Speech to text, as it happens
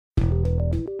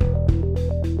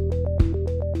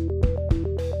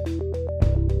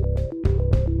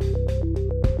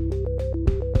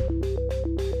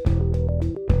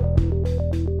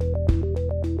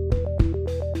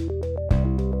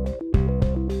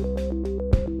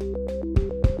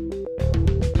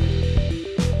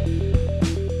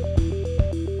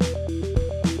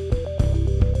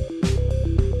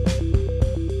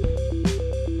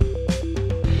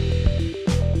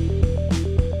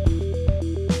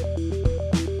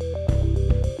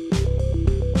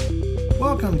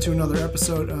Welcome to another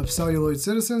episode of Celluloid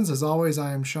Citizens. As always,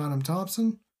 I am Sean M.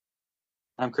 Thompson.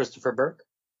 I'm Christopher Burke.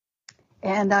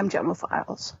 And I'm Gemma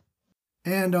Files.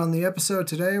 And on the episode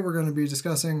today, we're going to be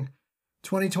discussing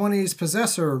 2020's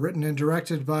Possessor, written and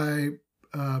directed by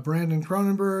Brandon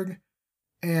Cronenberg,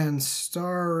 and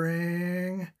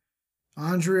starring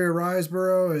Andrea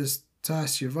Riseborough as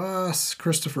Tasya Voss,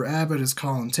 Christopher Abbott as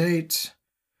Colin Tate,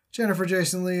 Jennifer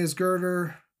Jason Leigh as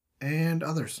Girder, and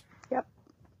others. Yep.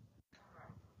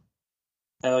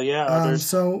 Hell yeah, others.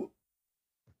 So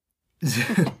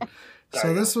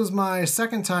this was my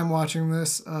second time watching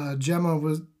this. Gemma,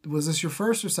 was this your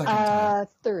first or second time?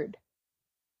 Third.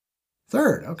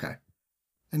 Third, okay.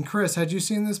 And Chris, had you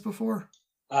seen this before?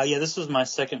 Yeah, this was my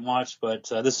second watch,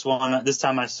 but this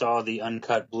time I saw the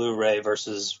uncut Blu-ray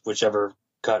versus whichever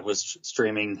cut was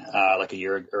streaming like a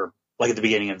year or like at the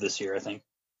beginning of this year, I think.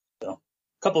 So, a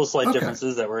couple of slight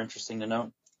differences that were interesting to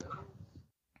note.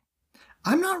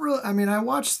 I'm not really. I mean, I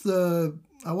watched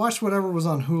whatever was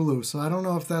on Hulu, so I don't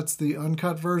know if that's the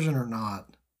uncut version or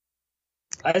not.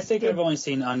 I think I've only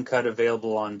seen uncut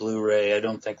available on Blu-ray. I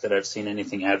don't think that I've seen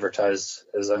anything advertised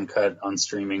as uncut on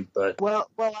streaming. But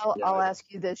I'll ask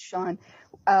you this, Sean.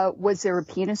 Was there a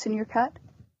penis in your cut?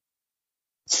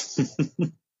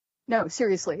 No,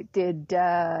 seriously. Did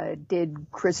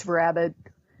Christopher Abbott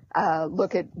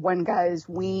look at one guy's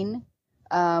ween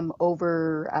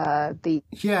over the?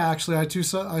 Yeah, actually, I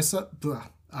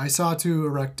saw two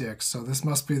erect dicks, so this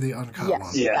must be the uncut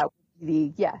one.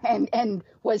 Yeah. And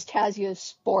was Tasya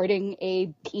sporting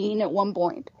a peen at one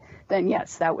point? Then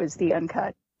yes, that was the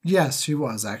uncut. Yes, she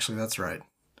was, actually. That's right.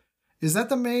 Is that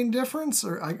the main difference?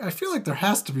 Or I feel like there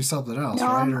has to be something else,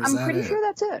 right? Or I'm pretty sure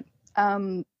that's it.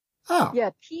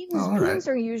 Yeah, peens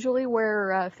are usually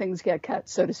where things get cut,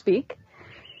 so to speak.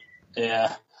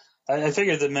 Yeah. I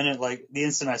figured the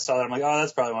instant I saw that, I'm like, oh,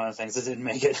 that's probably one of the things that didn't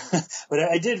make it. But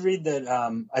I did read that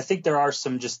I think there are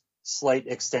some just slight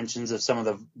extensions of some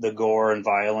of the gore and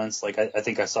violence. Like I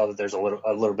think I saw that there's a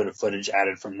little bit of footage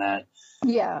added from that.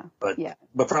 Yeah. But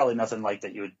probably nothing like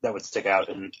that that would stick out.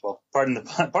 And well, pardon the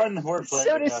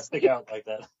wordplay, so stick out like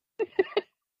that.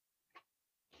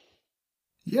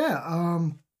 Yeah.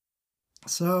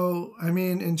 So I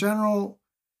mean, in general,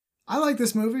 I like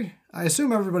this movie. I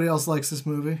assume everybody else likes this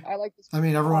movie. I like this. I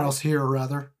mean, everyone else here,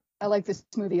 rather. I like this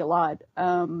movie a lot.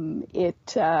 It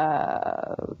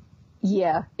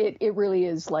really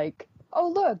is like, oh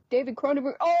look, David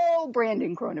Cronenberg. Oh,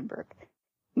 Brandon Cronenberg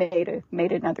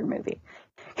made another movie.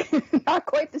 Not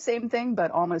quite the same thing,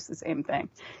 but almost the same thing.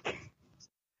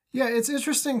 Yeah, it's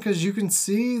interesting because you can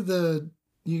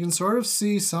sort of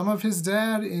see some of his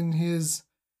dad in his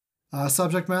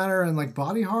subject matter and like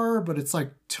body horror, but it's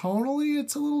like tonally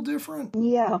it's a little different.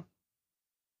 Yeah.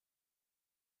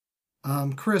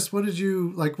 Chris, what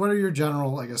are your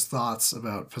general, I guess, thoughts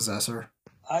about Possessor?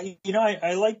 I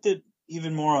liked it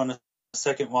even more on a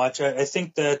second watch. I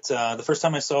think that the first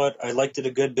time I saw it, I liked it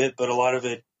a good bit, but a lot of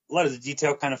the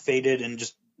detail kind of faded and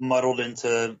just muddled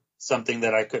into something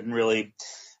that I couldn't really.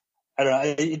 I don't know.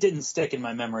 It didn't stick in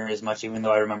my memory as much, even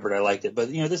though I remembered I liked it. But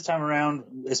this time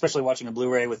around, especially watching a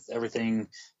Blu-ray with everything,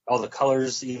 all the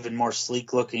colors even more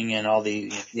sleek looking, and all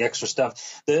the extra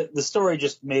stuff, the story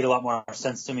just made a lot more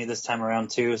sense to me this time around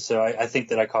too. So I think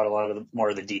that I caught a lot of more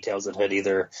of the details that had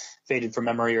either faded from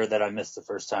memory or that I missed the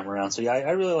first time around. So yeah,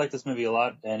 I really like this movie a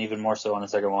lot, and even more so on a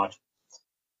second watch.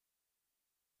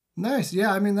 Nice.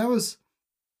 Yeah, I mean that was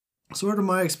sort of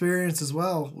my experience as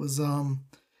well.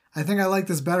 I think I like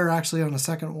this better actually on a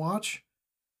second watch.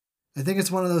 I think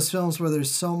it's one of those films where there's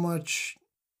so much,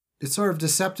 it's sort of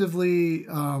deceptively,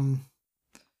 trying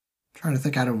to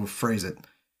think how to phrase it.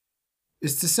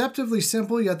 It's deceptively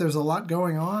simple, yet there's a lot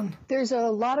going on. There's a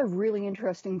lot of really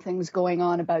interesting things going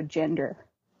on about gender,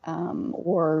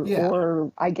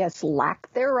 or I guess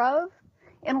lack thereof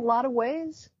in a lot of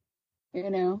ways,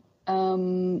 One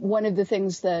of the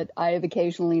things that I have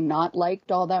occasionally not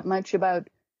liked all that much about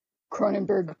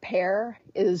Cronenberg pair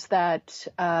is that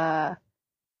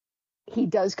he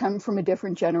does come from a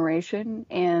different generation,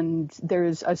 and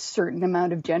there's a certain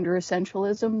amount of gender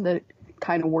essentialism that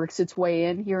kind of works its way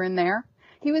in here and there.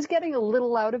 He was getting a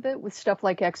little out of it with stuff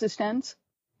like Existence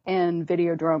and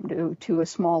Videodrome to a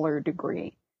smaller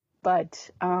degree. But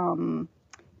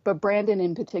Brandon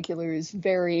in particular is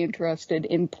very interested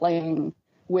in playing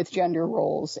with gender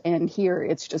roles, and here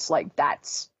it's just like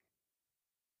that's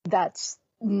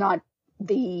not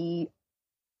the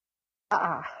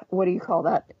what do you call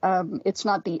that? It's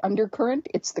not the undercurrent,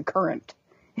 it's the current.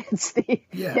 It's the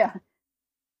yeah.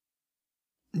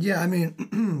 I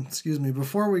mean, excuse me,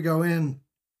 before we go in,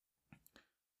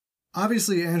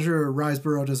 obviously Andrea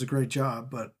Riseborough does a great job,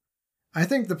 but I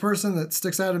think the person that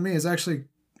sticks out to me is actually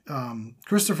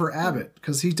Christopher Abbott,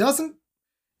 because he doesn't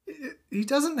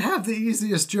have the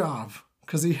easiest job,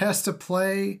 because he has to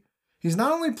play. He's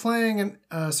not only playing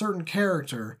a certain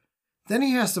character, then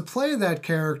he has to play that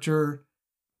character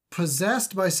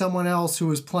possessed by someone else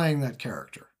who is playing that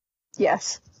character.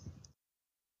 Yes.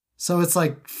 So it's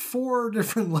like 4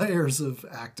 different layers of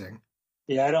acting.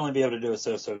 Yeah, I'd only be able to do a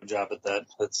so-so job at that.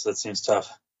 That seems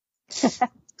tough.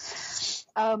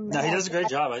 No, he does a great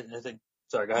job. I think.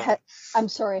 Sorry, go ahead. I'm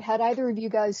sorry. Had either of you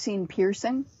guys seen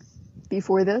Piercing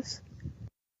before this?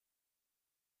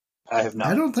 I have not.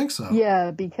 I don't think so.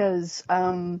 Yeah, because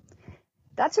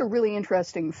that's a really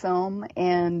interesting film,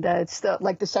 and it's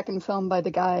the second film by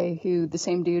the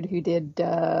same dude who did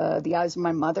The Eyes of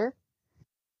My Mother.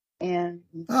 And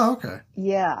oh, okay.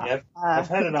 Yeah, I've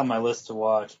had it on my list to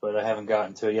watch, but I haven't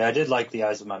gotten to it. Yeah, I did like The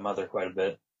Eyes of My Mother quite a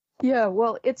bit. Yeah,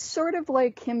 well, it's sort of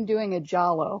like him doing a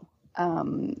giallo,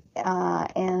 and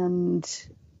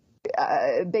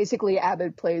basically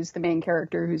Abbott plays the main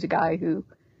character, who's a guy who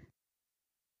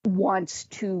wants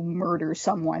to murder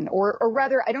someone, or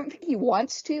rather, I don't think he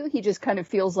wants to. He just kind of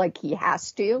feels like he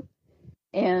has to,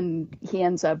 and he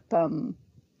ends up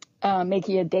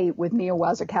making a date with Mia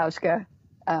Wasikowska,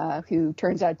 who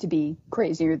turns out to be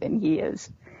crazier than he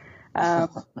is.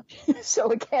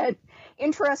 So again,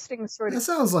 interesting sort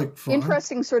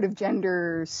of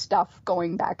gender stuff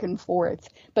going back and forth.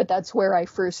 But that's where I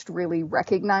first really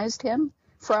recognized him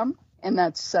from, and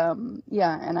that's and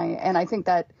I think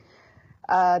that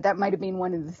that might have been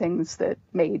one of the things that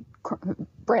made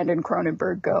Brandon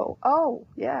Cronenberg go, "Oh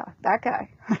yeah, that guy,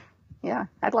 yeah,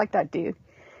 I'd like that dude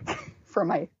for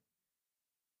my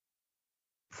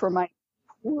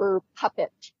poor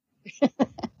puppet."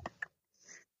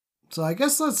 So I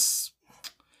guess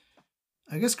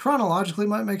chronologically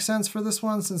might make sense for this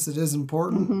one, since it is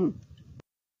important.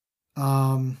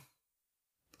 Mm-hmm.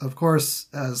 Of course,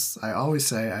 as I always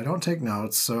say, I don't take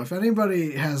notes. So if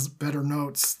anybody has better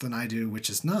notes than I do, which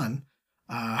is none,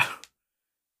 I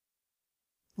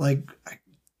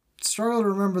struggle to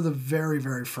remember the very,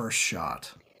 very first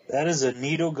shot. That is a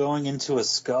needle going into a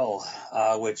skull,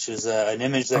 which is an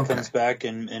image that comes back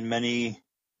in many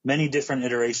different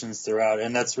iterations throughout,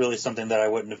 and that's really something that I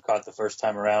wouldn't have caught the first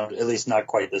time around, at least not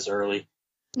quite this early.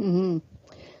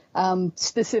 Mm-hmm.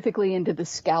 Specifically into the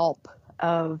scalp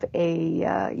of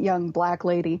a young black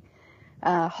lady,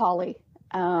 Holly,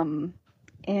 and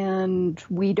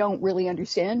we don't really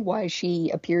understand why she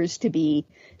appears to be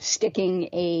sticking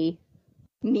a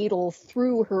needle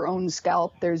through her own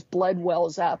scalp. There's blood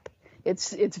wells up.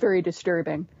 It's very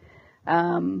disturbing.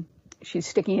 She's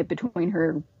sticking it between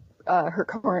her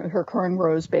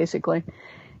cornrows, basically,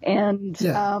 and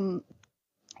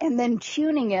then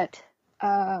tuning it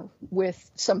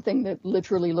with something that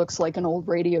literally looks like an old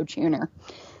radio tuner.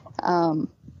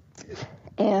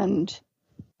 And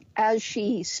as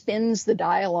she spins the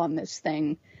dial on this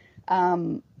thing,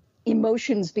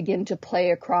 emotions begin to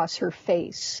play across her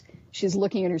face. She's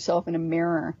looking at herself in a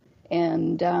mirror,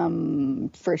 and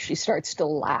first she starts to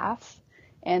laugh,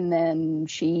 and then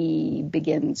she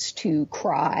begins to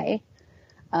cry,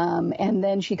 and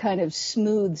then she kind of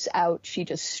smooths out. She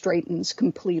just straightens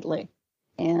completely.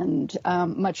 And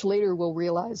much later we'll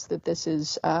realize that this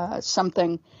is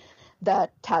something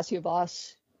that Tassia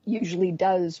Voss usually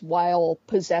does while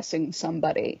possessing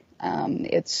somebody.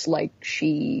 It's like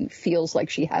she feels like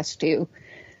she has to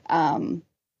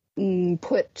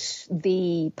put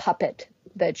the puppet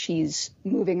that she's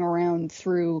moving around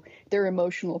through their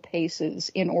emotional paces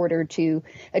in order to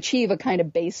achieve a kind of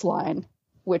baseline,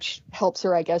 which helps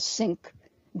her, I guess, sink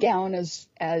down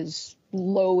as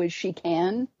low as she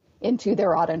can into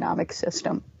their autonomic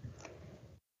system.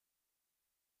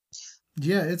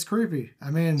 Yeah, it's creepy.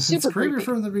 I mean, Super it's creepy creepy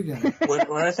from the beginning.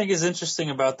 What I think is interesting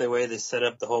about the way they set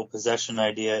up the whole possession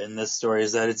idea in this story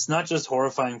is that it's not just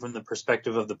horrifying from the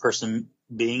perspective of the person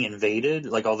being invaded,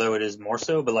 although it is more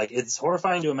so, but it's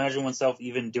horrifying to imagine oneself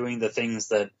even doing the things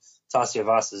that Tassia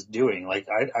Voss is doing.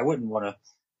 I wouldn't want to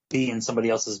be in somebody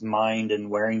else's mind and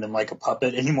wearing them like a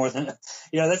puppet any more than,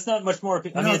 that's not much more.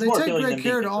 I mean, it's more appealing. They take great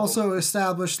care to also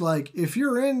establish, if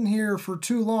you're in here for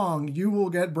too long, you will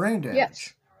get brain damage.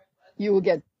 Yes. You will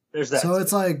get. There's that. So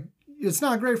it's it's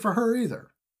not great for her either.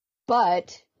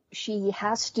 But she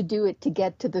has to do it to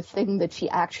get to the thing that she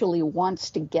actually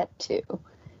wants to get to,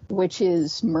 which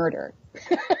is murder.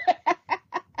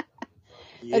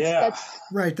 Yeah.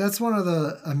 Right. That's one of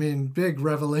the, big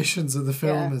revelations of the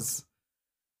film is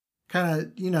kind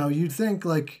of, you'd think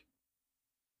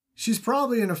she's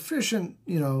probably an efficient,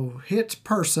 hit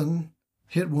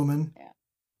woman,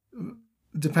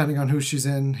 depending on who she's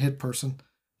in, hit person.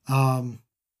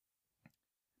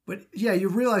 But yeah, you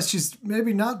realize she's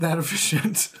maybe not that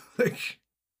efficient. Like,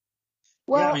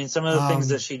 Well, yeah, I mean, some of the things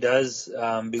that she does.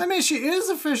 I mean, she is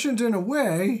efficient in a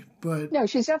way, but no,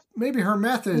 she's maybe her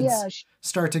methods yeah,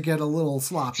 start to get a little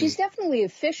sloppy. she's definitely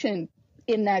efficient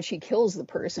in that she kills the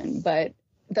person, but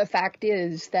the fact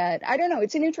is that, I don't know,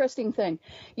 it's an interesting thing.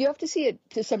 You have to see it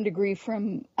to some degree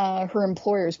from her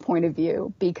employer's point of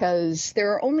view, because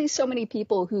there are only so many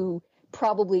people who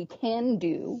probably can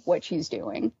do what she's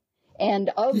doing. And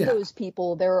of those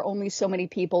people, there are only so many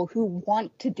people who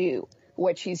want to do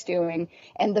what she's doing.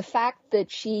 And the fact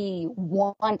that she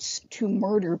wants to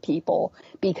murder people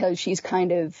because she's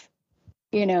kind of,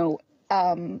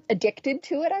 addicted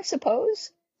to it, I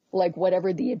suppose, like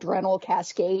whatever the adrenal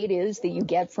cascade is that you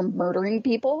get from murdering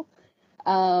people,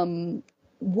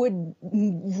 would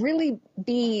really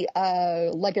be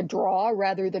like a draw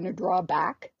rather than a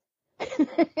drawback.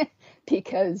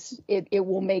 Because it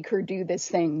will make her do this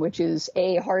thing, which is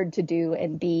A, hard to do,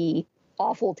 and B,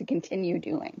 awful to continue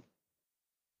doing.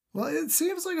 Well, it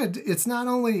seems like it's not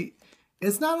only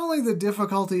the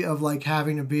difficulty of like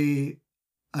having to be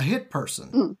a hit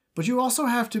person, but you also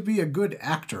have to be a good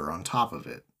actor on top of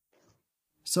it.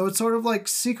 So it's sort of like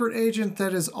secret agent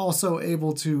that is also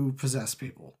able to possess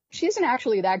people. She isn't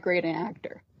actually that great an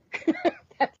actor.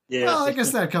 Yeah. Well, I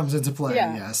guess that comes into play,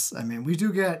 Yeah. yes. I mean, we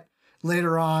do get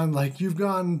later on, like, you've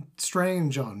gone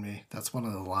strange on me. That's one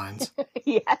of the lines.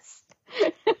 Yes.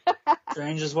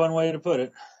 Strange is one way to put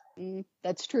it.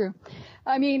 That's true.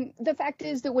 I mean, the fact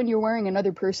is that when you're wearing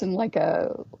another person like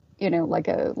a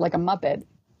Muppet,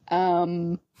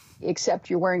 except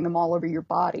you're wearing them all over your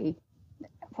body,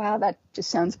 wow, that just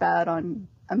sounds bad on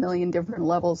a million different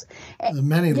levels.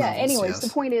 Many levels, anyways, yes. The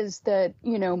point is that,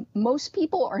 most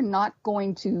people are not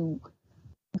going to,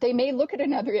 they may look at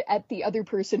the other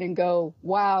person and go,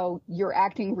 wow, you're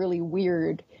acting really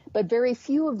weird. But very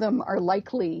few of them are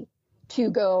likely to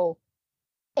go,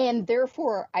 and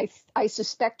therefore I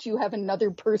suspect you have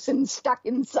another person stuck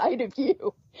inside of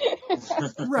you.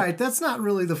 Right. That's not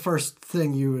really the first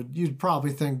thing you'd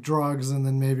probably think drugs and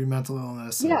then maybe mental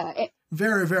illness. Yeah.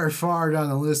 Very, very far down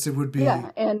the list, it would be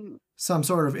and some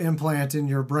sort of implant in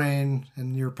your brain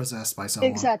and you're possessed by someone.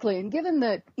 exactly. And given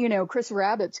that, Chris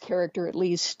Rabbitt's character, at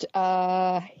least,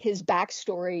 his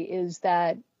backstory is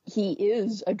that he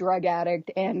is a drug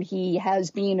addict and he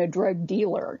has been a drug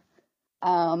dealer,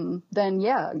 then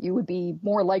yeah, you would be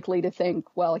more likely to think,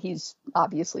 well, he's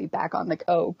obviously back on the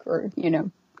coke or,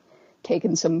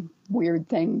 taking some weird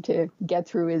thing to get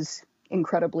through his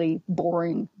incredibly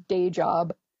boring day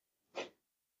job.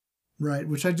 Right,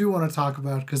 which I do want to talk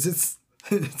about because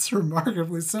it's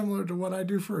remarkably similar to what I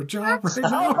do for a job right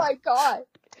now. Oh my God.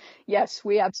 Yes,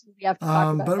 we absolutely have to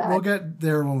talk about but that. we'll get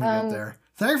there when we get there.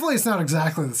 Thankfully, it's not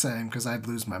exactly the same because I'd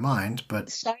lose my mind. But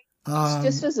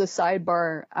just as a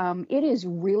sidebar, it is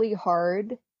really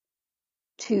hard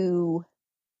to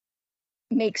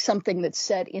make something that's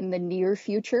set in the near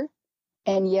future,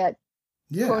 and yet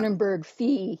Cronenberg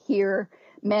Fee here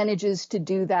manages to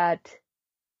do that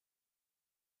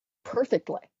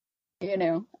perfectly.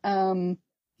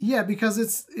 Yeah, because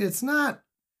it's not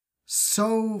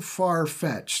so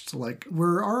far-fetched. Like,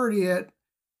 we're already at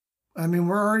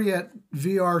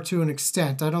VR to an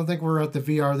extent. I don't think we're at the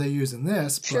VR they use in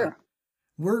this, but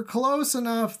we're close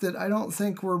enough that I don't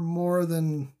think we're more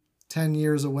than 10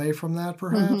 years away from that,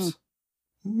 perhaps.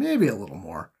 Maybe a little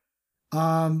more.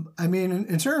 I mean,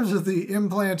 in terms of the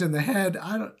implant in the head,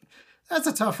 that's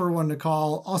a tougher one to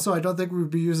call. Also, I don't think we'd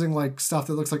be using like stuff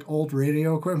that looks like old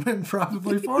radio equipment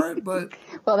probably for it, but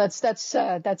well, that's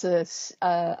a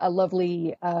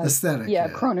lovely aesthetic.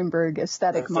 Cronenberg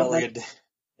aesthetic moment.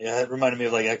 It reminded me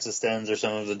of like Existenz or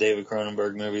some of the David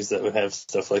Cronenberg movies that would have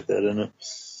stuff like that in it.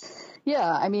 Yeah,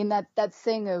 I mean that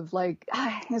thing of like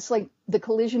it's like the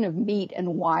collision of meat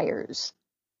and wires.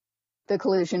 The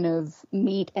collision of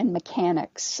meat and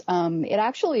mechanics. It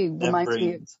actually reminds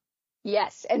me of,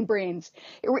 yes, and brains.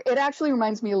 It actually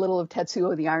reminds me a little of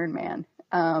Tetsuo the Iron Man.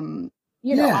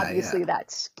 Obviously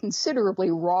that's considerably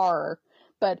rawer,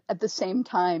 but at the same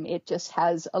time, it just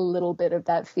has a little bit of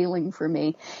that feeling for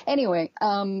me. Anyway,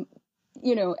 and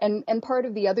part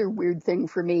of the other weird thing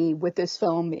for me with this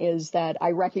film is that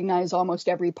I recognize almost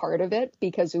every part of it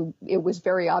because it was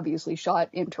very obviously shot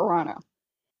in Toronto.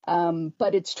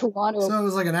 But it's Toronto. So it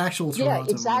was like an actual Toronto. Yeah,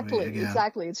 exactly. Movie,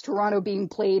 Exactly. It's Toronto being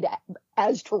played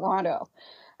as Toronto.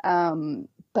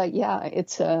 But yeah,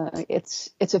 it's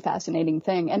a fascinating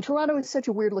thing. And Toronto is such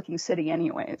a weird looking city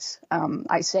anyways.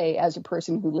 I say as a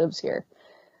person who lives here,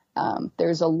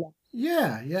 there's a lot.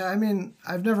 Yeah. I mean,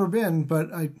 I've never been,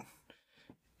 but I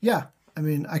I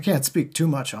mean, I can't speak too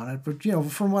much on it, but,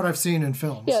 from what I've seen in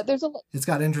films, it's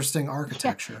got interesting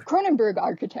architecture. Yeah, Cronenberg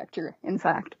architecture, in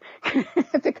fact.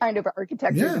 The kind of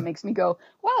architecture that makes me go,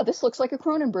 wow, this looks like a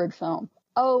Cronenberg film.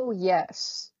 Oh,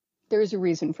 yes. There's a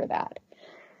reason for that.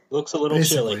 Looks a little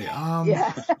chilly.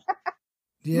 Yeah.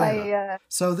 Yeah.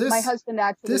 My husband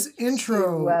actually. This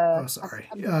intro. Sorry.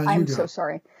 I'm so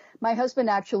sorry. My husband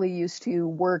actually used to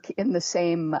work in the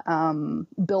same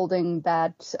building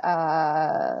that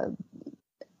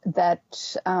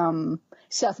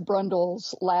Seth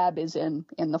Brundle's lab is in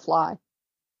The Fly.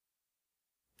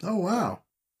 Oh wow.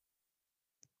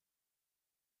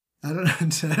 I don't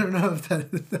know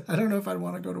if I'd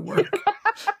want to go to work.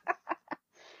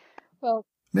 Well,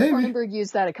 maybe Cronenberg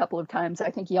used that a couple of times.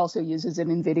 I think he also uses it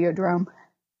in Videodrome.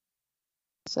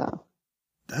 So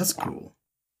that's cool.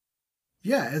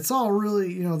 Yeah, it's all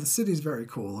really, the city's very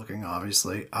cool looking,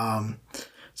 obviously.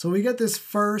 So we get this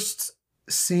first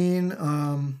scene,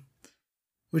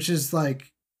 which is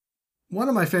like one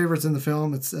of my favorites in the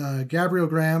film. It's Gabrielle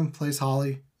Graham plays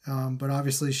Holly, but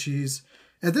obviously she's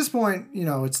at this point,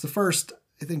 it's the first,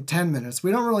 I think, 10 minutes. We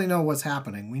don't really know what's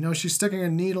happening. We know she's sticking a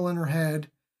needle in her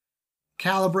head,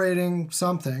 calibrating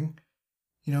something,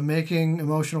 making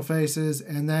emotional faces.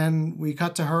 And then we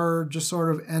cut to her just sort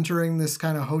of entering this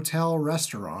kind of hotel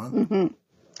restaurant. Mm-hmm.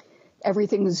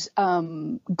 Everything's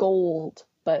gold,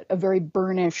 but a very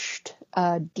burnished,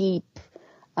 deep,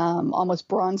 almost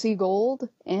bronzy gold.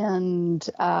 And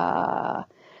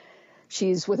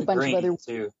she's with a bunch of other...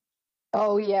 Too.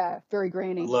 Oh, yeah, very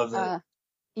grainy. Love that.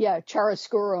 Yeah,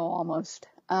 chiaroscuro almost.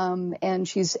 And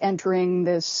she's entering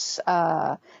this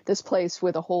place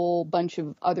with a whole bunch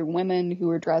of other women who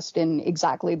are dressed in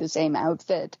exactly the same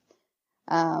outfit.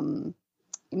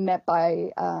 Met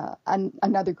by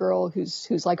another girl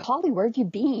who's like, Holly, where have you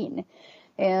been?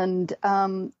 And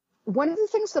one of the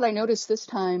things that I noticed this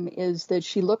time is that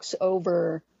she looks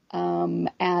over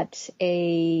at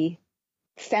a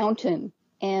fountain.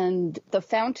 And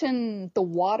the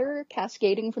water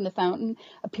cascading from the fountain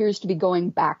appears to be going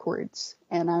backwards.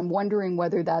 And I'm wondering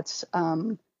whether that's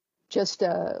just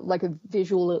like a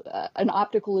visual, an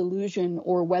optical illusion,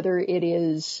 or whether it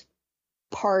is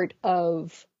part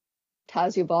of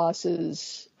Tasia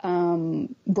Voss's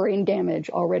brain damage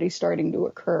already starting to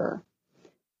occur.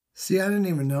 See, I didn't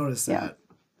even notice that.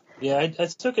 Yeah, I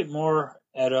took it more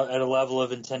at a level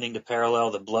of intending to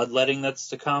parallel the bloodletting that's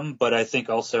to come, but I think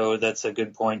also that's a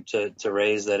good point to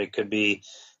raise, that it could be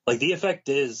like the effect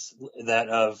is that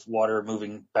of water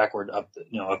moving backward up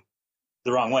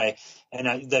the wrong way,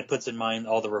 and that puts in mind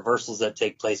all the reversals that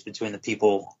take place between the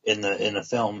people in the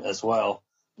film as well.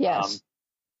 Yes.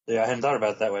 I hadn't thought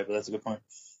about it that way, but that's a good point.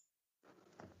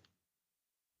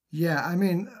 Yeah, I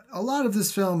mean, a lot of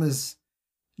this film is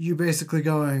you basically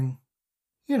going,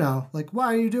 like,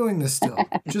 why are you doing this still?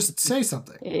 Just say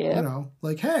something. Yeah.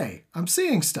 Like, hey, I'm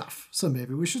seeing stuff, so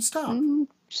maybe we should stop.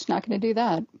 She's not going to do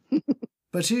that.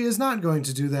 But she is not going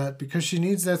to do that because she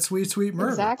needs that sweet, sweet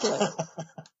murder. Exactly.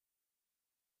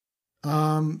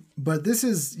 But this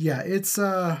is, it's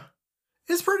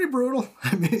pretty brutal.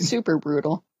 I mean, super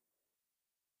brutal.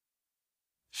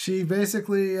 She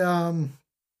basically, and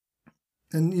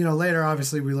later,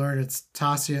 obviously, we learn it's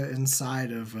Tasia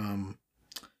inside of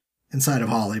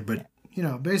Holly. But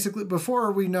basically,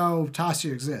 before we know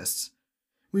Tasia exists,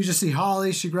 we just see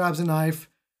Holly. She grabs a knife,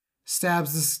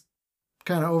 stabs this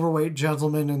kind of overweight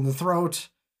gentleman in the throat,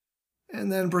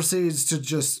 and then proceeds to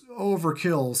just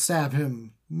overkill, stab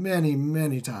him many,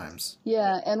 many times.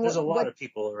 Yeah, and there's a lot of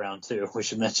people around too. We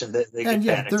should mention that they get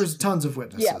panicked. There's tons of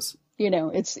witnesses. Yeah,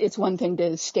 it's one thing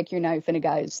to stick your knife in a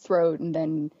guy's throat and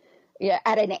then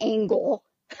at an angle.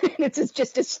 It's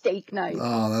just a steak knife.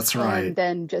 Oh, that's right. And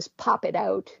then just pop it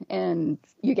out and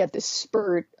you get this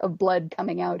spurt of blood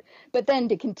coming out. But then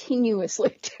to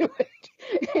continuously do it,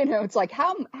 it's like,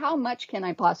 how much can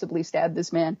I possibly stab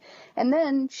this man? And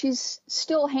then she's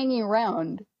still hanging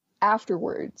around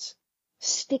afterwards,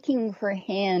 sticking her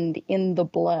hand in the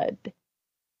blood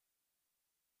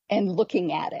and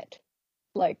looking at it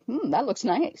like, that looks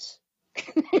nice.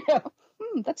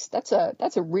 That's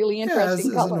a really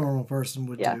interesting color. As a normal person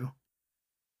would do.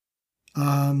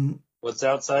 What's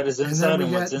outside is inside,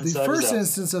 and what's inside is outside. The first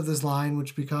instance of this line,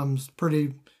 which becomes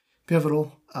pretty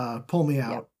pivotal, pull me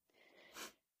out. Yep.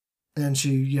 And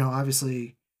she,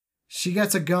 obviously, she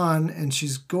gets a gun and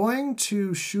she's going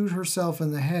to shoot herself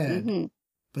in the head. Mm-hmm.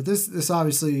 But this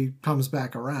obviously comes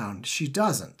back around. She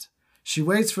doesn't. She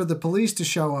waits for the police to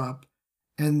show up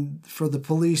and for the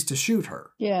police to shoot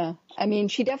her. Yeah. I mean,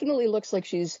 she definitely looks like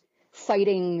she's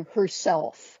fighting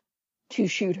herself to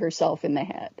shoot herself in the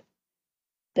head.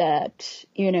 That,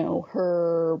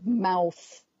 her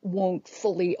mouth won't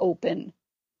fully open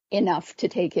enough to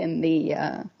take in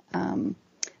the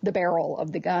barrel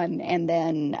of the gun, and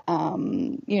then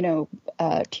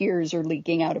tears are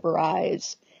leaking out of her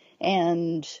eyes,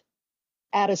 and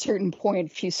at a certain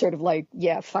point she's sort of like,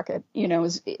 yeah, fuck it,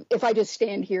 if I just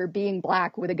stand here being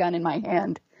black with a gun in my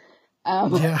hand.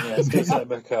 It's good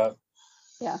by cop.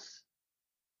 Yeah.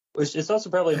 Which it's also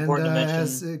probably important to mention,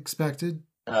 as expected.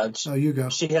 You go.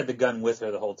 She had the gun with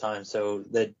her the whole time, so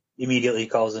that immediately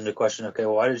calls into question, okay,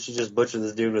 well, why did she just butcher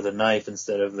this dude with a knife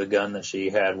instead of the gun that she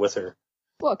had with her?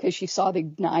 Well, because she saw the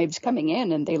knives coming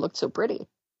in and they looked so pretty.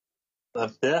 Yeah,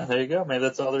 there you go. Maybe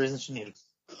that's all the reason she needed.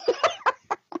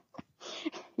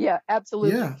 Yeah,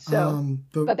 absolutely. Yeah. So,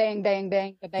 ba-bang, bang,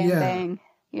 bang, ba-bang,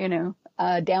 bang,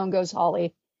 down goes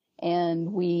Holly.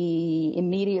 And we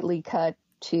immediately cut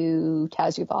to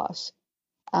Tazu Voss,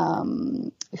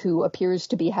 who appears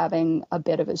to be having a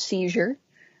bit of a seizure.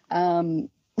 A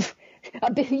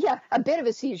bit of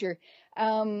a seizure.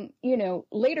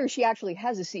 Later she actually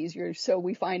has a seizure, so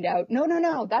we find out,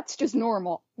 no, that's just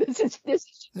normal. This.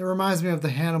 It reminds me of the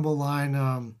Hannibal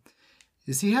line,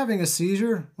 is he having a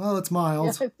seizure? Well, it's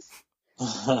mild. Yes.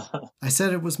 I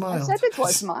said it was mild. I said it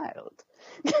was mild.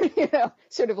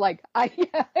 Sort of like, I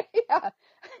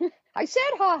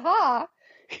said ha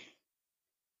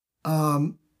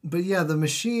ha. But yeah, the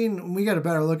machine, we got a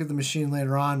better look at the machine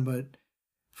later on, but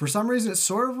for some reason it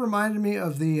sort of reminded me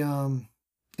of the,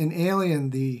 in Alien,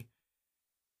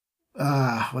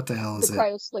 what the hell is it?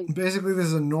 Cryosleep. Basically,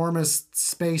 this enormous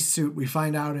space suit. We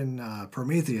find out in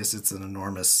Prometheus, it's an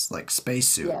enormous space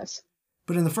suit. Yes.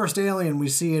 But in the first Alien, we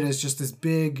see it as just this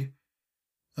big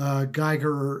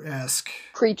Geiger-esque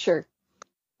creature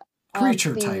type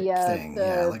thing.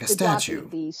 Like a statue.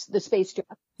 Jockey, the space jockey.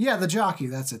 Yeah, the jockey.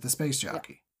 That's it. The space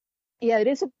jockey. Yeah, it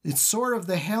is. It's sort of,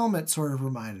 the helmet sort of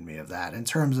reminded me of that in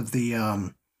terms of the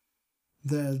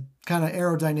kind of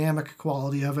aerodynamic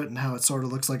quality of it and how it sort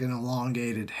of looks like an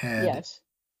elongated head. Yes.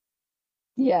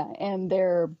 Yeah, and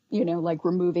they're,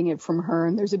 removing it from her,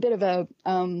 and there's a bit of a,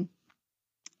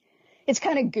 it's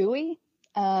kind of gooey.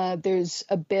 There's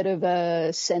a bit of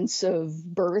a sense of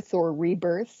birth or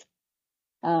rebirth.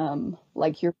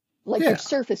 Like you're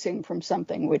surfacing from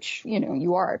something, which,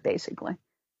 you are basically.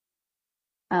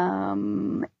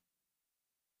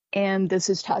 And this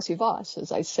is Tazu Voss,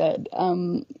 as I said.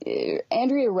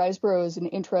 Andrea Riseborough is an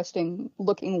interesting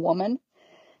looking woman,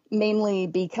 mainly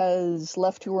because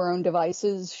left to her own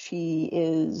devices, she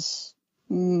is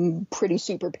pretty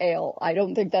super pale. I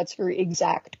don't think that's her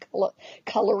exact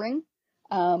coloring,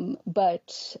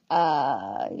 but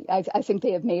I think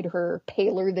they have made her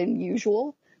paler than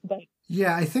usual. But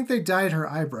yeah, I think they dyed her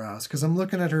eyebrows, because I'm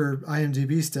looking at her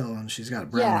IMDb still, and she's got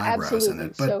brown eyebrows absolutely. in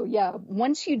it. But so yeah,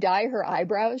 once you dye her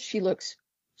eyebrows, she looks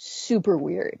super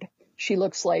weird. She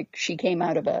looks like she came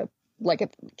out of a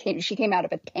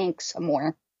tank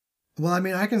somewhere. Well, I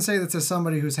mean, I can say that to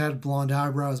somebody who's had blonde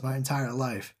eyebrows my entire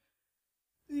life.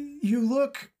 You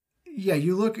look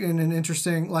in an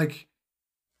interesting, like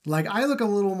I look a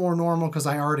little more normal because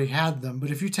I already had them.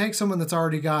 But if you take someone that's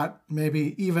already got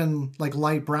maybe even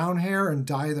light brown hair and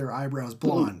dye their eyebrows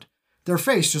blonde, their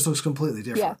face just looks completely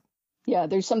different. Yeah.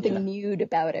 There's something nude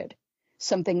about it.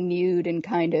 Something nude and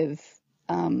kind of,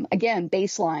 again,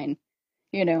 baseline.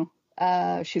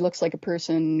 She looks like a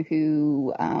person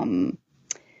who,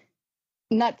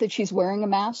 not that she's wearing a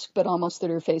mask, but almost that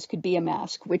her face could be a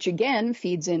mask, which again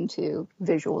feeds into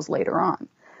visuals later on.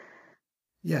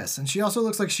 Yes, and she also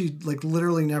looks like she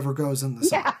literally never goes in the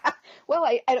sun. Yeah, well,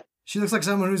 I don't... She looks like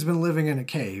someone who's been living in a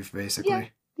cave,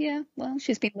 basically. Yeah. Well,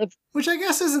 she's been living... Which I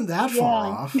guess isn't that far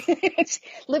off. It's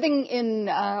living in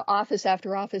office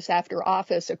after office after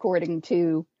office, according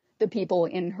to the people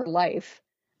in her life,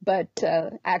 but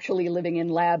actually living in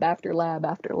lab after lab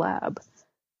after lab.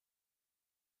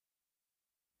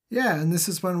 Yeah, and this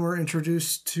is when we're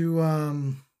introduced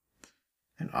to...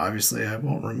 And obviously I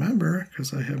won't remember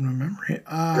because I have no memory.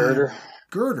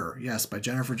 Girder, yes, by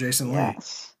Jennifer Jason Leigh.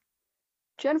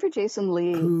 Jennifer Jason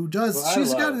Leigh. Who does,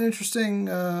 she's got an interesting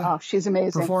she's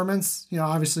amazing. Performance.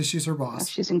 Obviously she's her boss.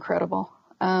 Yeah, she's incredible.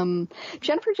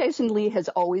 Jennifer Jason Leigh has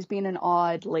always been an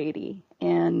odd lady.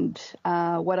 And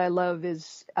what I love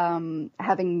is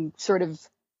having sort of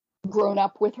grown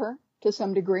up with her to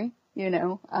some degree,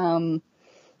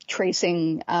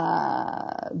 tracing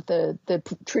the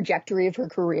trajectory of her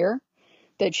career,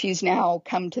 that she's now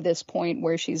come to this point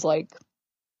where she's like,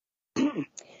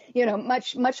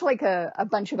 much like a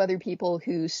bunch of other people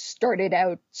who started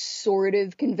out sort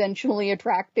of conventionally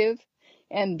attractive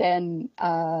and then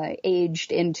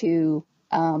aged into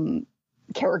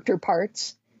character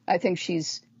parts. I think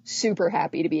she's super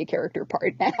happy to be a character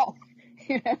part now.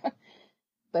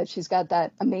 but she's got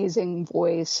that amazing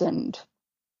voice and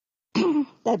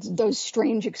that's those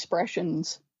strange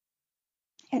expressions.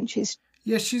 And she's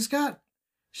got.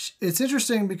 It's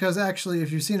interesting because actually,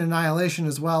 if you've seen Annihilation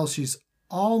as well, she's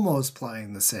almost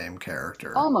playing the same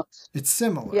character. Almost. It's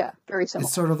similar. Yeah, very similar.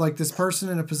 It's sort of like this person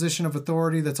in a position of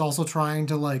authority that's also trying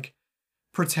to like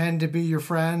pretend to be your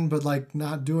friend, but like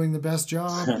not doing the best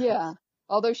job. Yeah.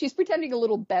 Although she's pretending a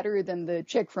little better than the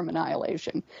chick from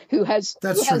Annihilation, who has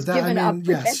That's who has true. given up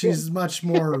Yes, she's much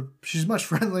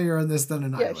friendlier in this than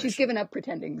Annihilation. Yeah, she's given up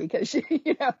pretending because she,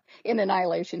 in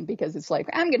Annihilation, because it's like,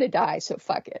 I'm gonna die, so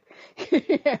fuck it.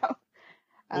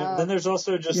 Then there's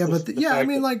also just but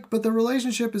the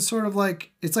relationship is sort of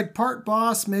like, it's like part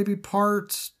boss, maybe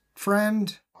part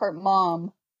friend, part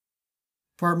mom.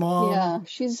 Yeah,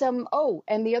 she's Oh,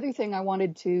 and the other thing I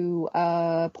wanted to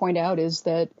point out is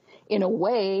that in a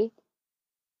way,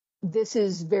 this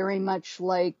is very much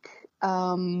like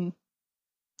an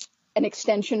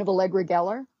extension of Allegra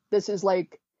Geller. This is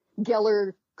like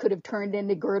Geller could have turned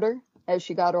into Gerder as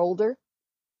she got older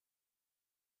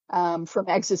from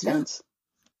Existence.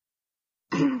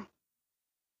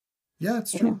 Yeah,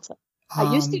 it's true.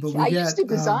 I used to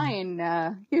design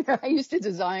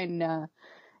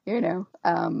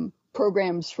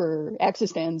programs for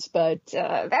Existence, but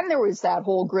then there was that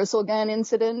whole gristle gun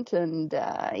incident, and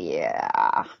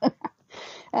this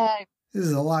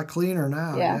is a lot cleaner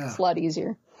now. Yeah, it's a lot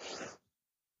easier.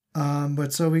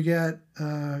 But so we get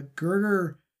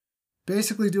Gerder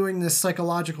basically doing this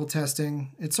psychological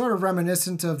testing. It's sort of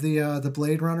reminiscent of the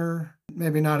Blade Runner,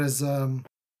 maybe not as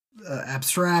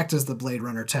abstract as the Blade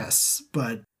Runner tests,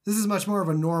 but this is much more of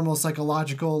a normal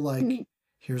psychological, like,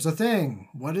 here's a thing.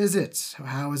 What is it?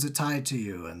 How is it tied to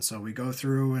you? And so we go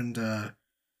through, and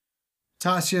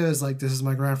Tasya is like, this is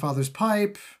my grandfather's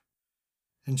pipe.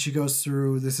 And she goes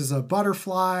through, this is a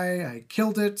butterfly. I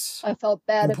killed it. I felt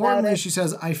bad about it. Importantly, she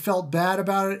says, I felt bad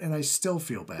about it, and I still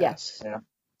feel bad. Yes.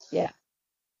 Yeah.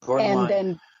 And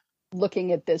then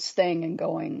looking at this thing and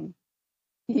going,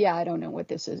 yeah, I don't know what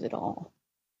this is at all.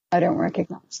 I don't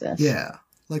recognize this. Yeah.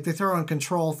 Like they throw in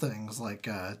control things, like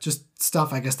just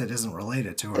stuff, I guess, that isn't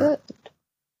related to her.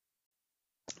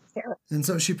 Good. And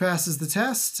so she passes the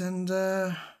test, and...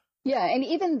 yeah, and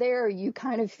even there, you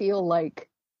kind of feel like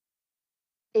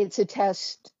it's a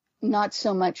test not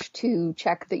so much to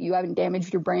check that you haven't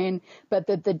damaged your brain, but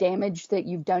that the damage that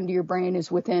you've done to your brain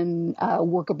is within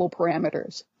workable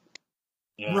parameters.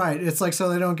 Yeah. Right. It's like so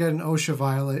they don't get an OSHA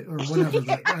violate or whatever.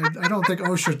 I don't think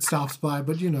OSHA stops by,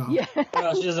 but you know. Yeah.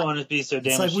 Well, she doesn't want to be so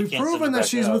damaged. It's like we've proven that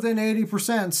she's within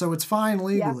 80%, so it's fine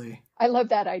legally. Yeah. I love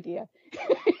that idea.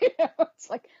 It's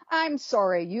like, I'm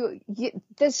sorry,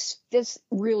 this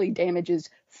really damages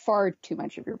far too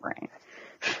much of your brain.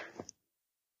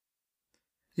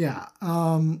 Yeah.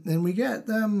 And we get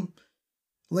them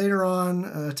later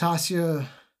on, Tasya,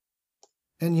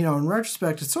 and in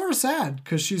retrospect, it's sort of sad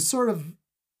because she's sort of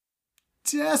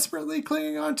desperately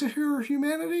clinging on to her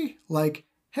humanity. Like,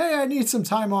 hey, I need some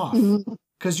time off.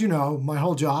 Because, my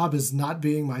whole job is not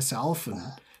being myself and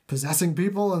possessing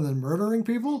people and then murdering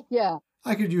people. Yeah.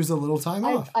 I could use a little time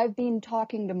off. I've been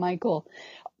talking to Michael.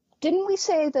 Didn't we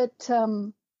say that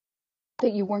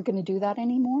that you weren't going to do that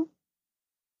anymore?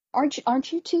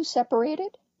 Aren't you two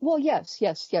separated? Well, yes,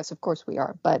 of course we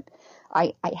are. But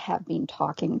I have been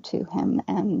talking to him,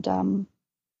 and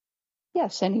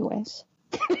yes, anyways.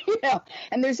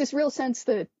 And there's this real sense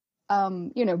that,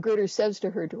 Gerder says to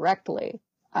her directly,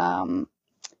 I'm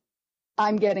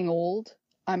getting old.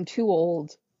 I'm too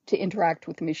old to interact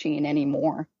with the machine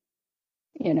anymore.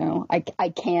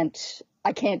 I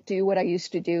can't do what I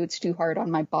used to do. It's too hard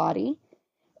on my body.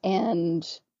 And,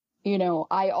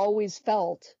 I always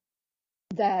felt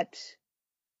that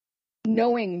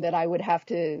knowing that I would have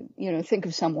to, think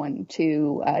of someone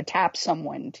to tap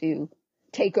someone to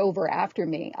take over after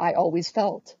me, I always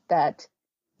felt that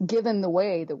given the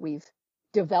way that we've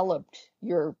developed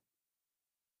your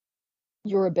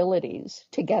abilities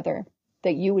together,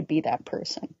 that you would be that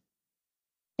person.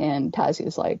 And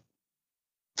Tasya's like,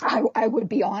 I would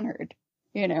be honored,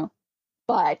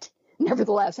 but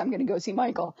nevertheless, I'm going to go see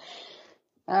Michael.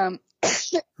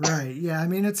 Right. Yeah. I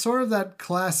mean, it's sort of that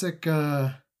classic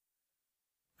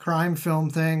crime film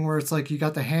thing where it's like you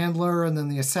got the handler and then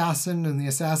the assassin, and the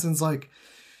assassin's like,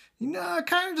 I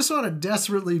kind of just want to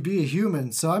desperately be a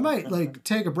human. So I might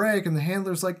take a break. And the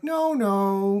handler's like,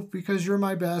 no, because you're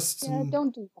my best. Yeah, and,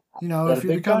 don't do that. If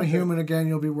you become a human again,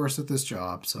 you'll be worse at this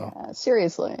job. So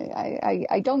seriously,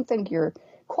 I don't think you're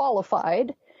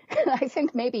qualified I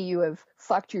think maybe you have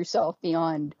fucked yourself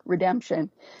beyond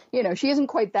redemption. You know, she isn't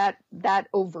quite that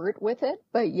overt with it,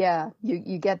 but yeah,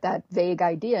 you get that vague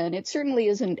idea, and it certainly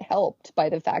isn't helped by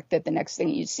the fact that the next thing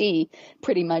you see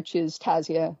pretty much is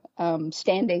Tasia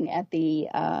standing at the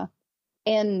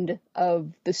end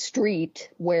of the street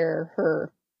where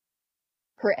her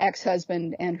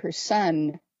ex-husband and her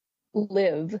son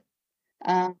live.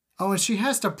 And she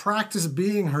has to practice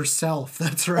being herself.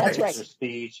 That's right. That's right. Her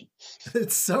speech.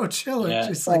 It's so chilling. Yeah.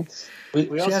 She's like, we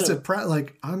she also, has to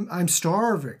like, I'm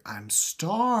starving. I'm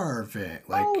starving.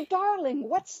 Like, oh, darling,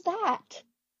 what's that?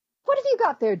 What have you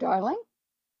got there, darling?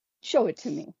 Show it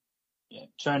to me. yeah,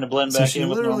 trying to blend so back she in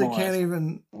with literally normal can't life.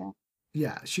 even.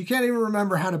 Yeah, she can't even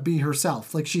remember how to be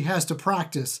herself. Like, she has to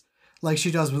practice like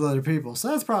she does with other people. So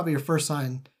that's probably your first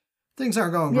sign things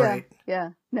aren't going great.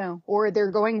 Yeah, no, or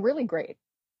they're going really great.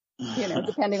 You know,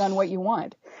 depending on what you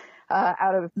want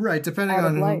Right, depending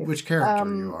on which character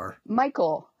you are.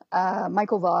 Michael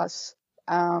Voss,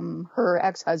 her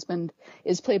ex-husband,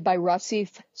 is played by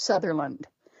Rossif Sutherland,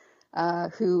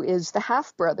 who is the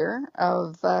half-brother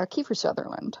of Kiefer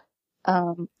Sutherland.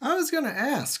 I was going to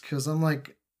ask, because I'm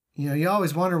like, you know, you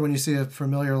always wonder when you see a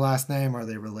familiar last name, are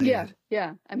they related?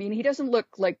 Yeah. I mean, he doesn't look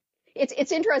like...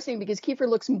 It's interesting because Kiefer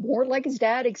looks more like his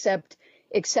dad, except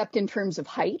in terms of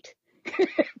height.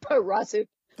 But Rossif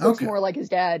looks more like his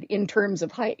dad in terms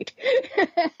of height.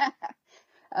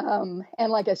 And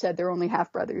like I said, they're only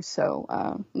half brothers,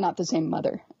 so not the same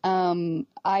mother.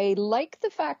 I like the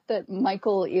fact that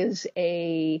Michael is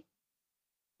a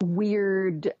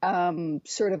weird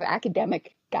sort of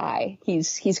academic guy.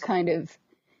 He's kind of,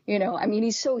 you know, I mean,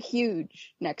 he's so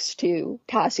huge next to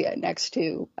Tasia, next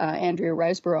to Andrea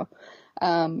Riseborough.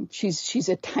 She's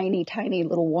a tiny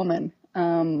little woman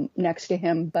next to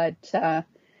him, but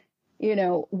you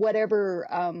know, whatever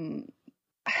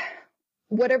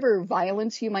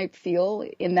violence you might feel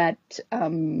in that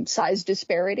size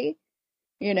disparity,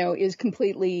 you know, is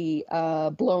completely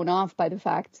blown off by the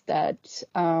fact that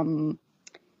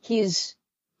he's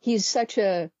such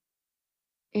a,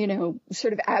 you know,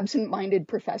 sort of absent-minded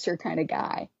professor kind of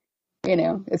guy. You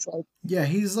know, it's like... Yeah,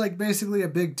 he's like basically a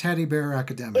big teddy bear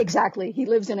academic. Exactly. He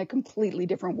lives in a completely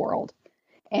different world.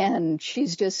 And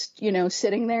she's just, you know,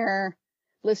 sitting there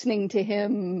listening to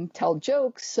him tell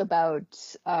jokes about,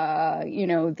 you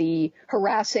know, the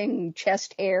harassing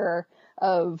chest hair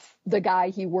of the guy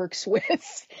he works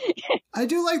with. I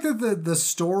do like that the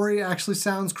story actually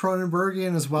sounds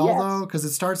Cronenbergian as well, though, because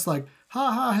it starts like,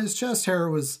 his chest hair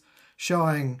was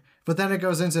showing, but then it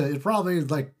goes into, it probably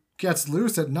like gets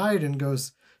loose at night and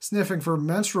goes sniffing for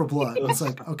menstrual blood. It's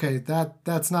like, okay,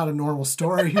 that's not a normal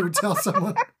story you would tell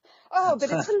someone. Oh,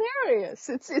 but it's hilarious.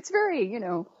 It's very, you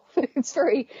know, it's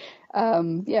very,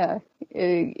 there's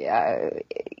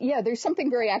something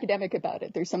very academic about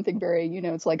it. There's something very, you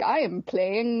know, it's like, I am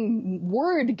playing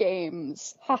word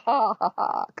games. Ha ha ha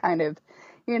ha, kind of,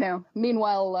 you know.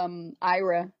 Meanwhile,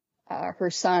 Ira, her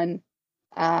son,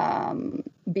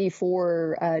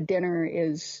 before dinner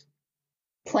is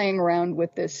playing around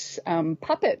with this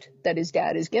puppet that his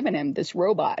dad has given him, this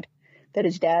robot that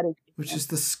his dad has... Which is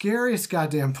the scariest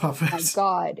goddamn puppet. My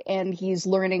God. And he's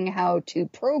learning how to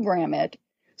program it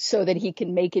so that he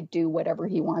can make it do whatever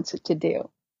he wants it to do.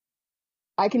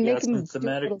 I can make him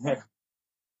do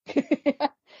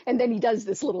and then he does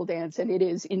this little dance, and it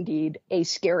is indeed a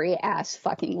scary ass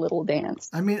fucking little dance.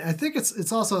 I mean, I think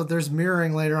it's also, there's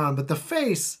mirroring later on, but the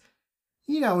face,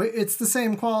 you know, it's the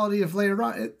same quality of later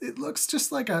on. It looks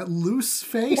just like a loose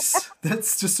face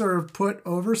that's just sort of put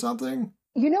over something.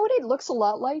 You know what it looks a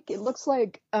lot like? It looks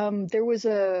like there was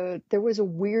a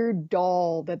weird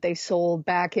doll that they sold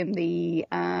back in the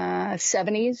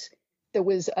 70s. There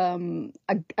was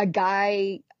a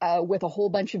guy with a whole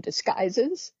bunch of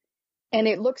disguises, and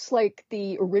it looks like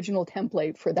the original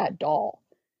template for that doll.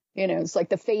 You know, it's like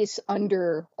the face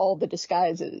under all the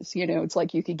disguises. You know, it's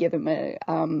like you could give him a,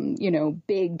 you know,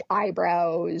 big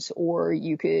eyebrows, or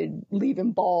you could leave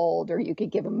him bald, or you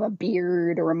could give him a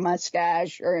beard or a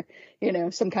mustache, or, you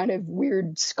know, some kind of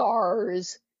weird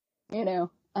scars. You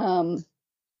know,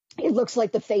 it looks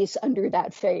like the face under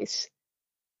that face.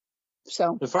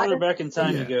 So the farther back in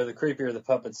time you go, the creepier the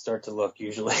puppets start to look,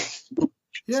 usually.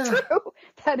 Yeah, true.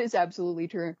 That is absolutely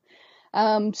true.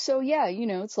 So yeah, you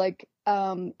know, it's like,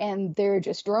 and they're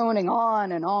just droning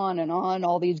on and on and on,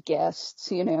 all these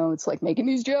guests, you know, it's like making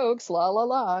these jokes, la la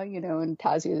la, you know, and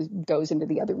Tasia goes into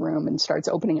the other room and starts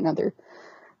opening another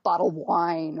bottle of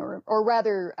wine, or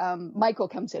rather, Michael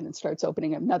comes in and starts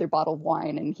opening another bottle of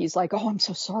wine, and he's like, oh, I'm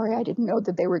so sorry, I didn't know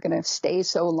that they were going to stay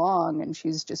so long. And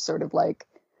she's just sort of like,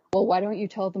 well, why don't you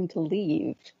tell them to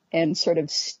leave? And sort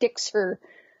of sticks her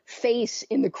face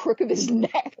in the crook of his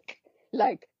neck.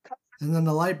 Like, and then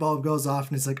the light bulb goes off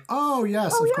and he's like, oh,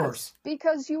 yes, of course.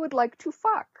 Because you would like to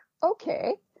fuck.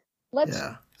 Okay. Let's.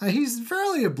 Yeah. He's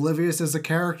fairly oblivious as a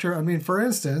character. I mean, for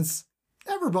instance,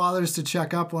 never bothers to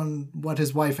check up on what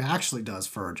his wife actually does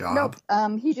for a job.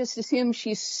 Nope. He just assumes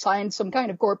she signed some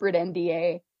kind of corporate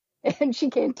NDA and she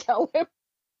can't tell him.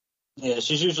 Yeah,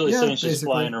 she's usually saying she's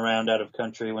flying around out of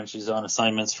country when she's on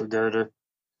assignments for Girder.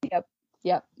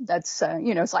 Yep. That's,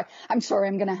 it's like, I'm sorry,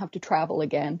 I'm going to have to travel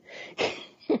again.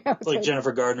 It's like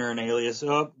Jennifer Gardner and Alias.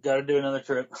 Oh, got to do another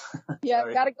trip. Yeah,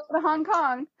 got to go to Hong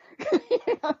Kong.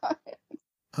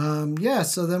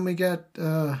 So then we get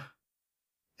a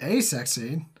sex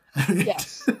scene.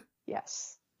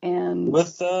 Yes. And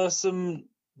with some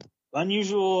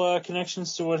unusual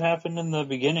connections to what happened in the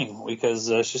beginning,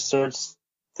 because she starts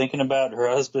thinking about her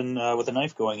husband with a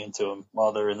knife going into him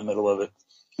while they're in the middle of it.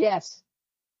 Yes.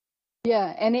 Yeah,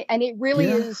 and it really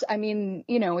is, I mean,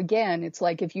 again, it's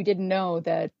like if you didn't know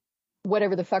that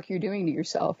whatever the fuck you're doing to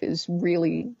yourself is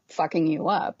really fucking you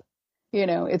up.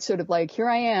 It's sort of like, here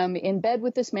I am in bed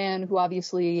with this man who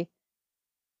obviously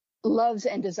loves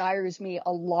and desires me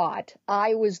a lot.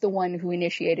 I was the one who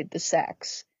initiated the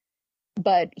sex,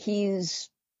 but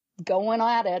he's going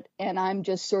at it, and I'm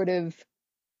just sort of,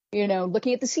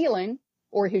 looking at the ceiling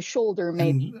or his shoulder,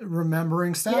 maybe. And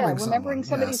remembering stabbing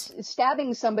somebody,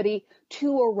 stabbing somebody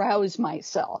to arouse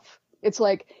myself. It's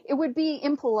like, it would be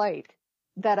impolite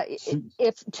that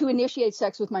if to initiate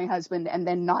sex with my husband and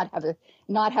then not have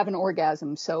an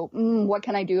orgasm. So what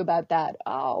can I do about that?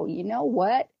 Oh, you know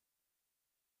what?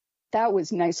 That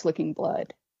was nice looking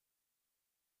blood.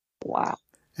 Wow.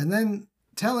 And then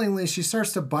tellingly, she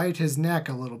starts to bite his neck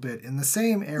a little bit in the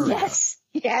same area.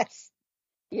 Yes.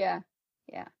 Yeah.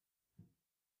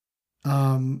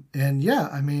 Some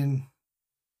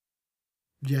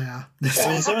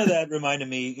of that reminded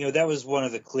me, that was one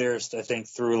of the clearest, I think,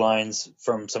 through lines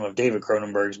from some of David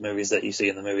Cronenberg's movies that you see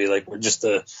in the movie, like just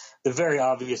the very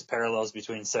obvious parallels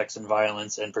between sex and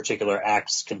violence and particular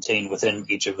acts contained within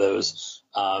each of those.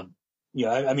 I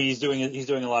mean, he's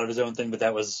doing a lot of his own thing, but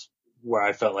that was where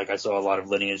I felt like I saw a lot of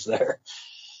lineage there.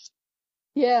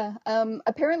 Yeah.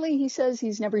 Apparently he says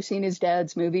he's never seen his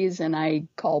dad's movies, and I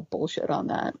call bullshit on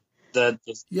that. I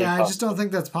just don't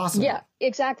think that's possible. Yeah,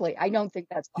 exactly. I don't think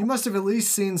that's possible. You must have at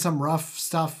least seen some rough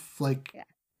stuff, like I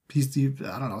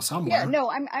don't know, somewhere. Yeah,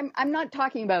 no, I'm not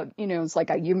talking about, it's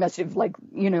like you must have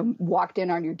walked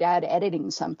in on your dad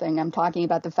editing something. I'm talking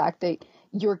about the fact that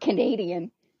you're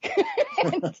Canadian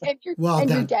and your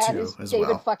dad is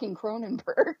David fucking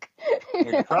Cronenberg.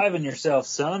 You're depriving yourself,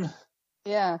 son.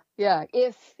 Yeah.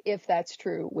 If that's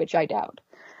true, which I doubt.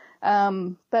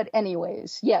 But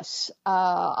anyways, yes,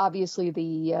 obviously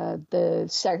the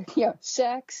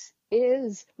sex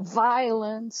is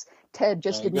violence. Ted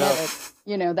just admitted,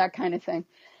 that kind of thing.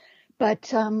 But,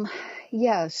 so,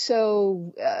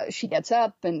 she gets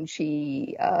up and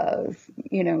she,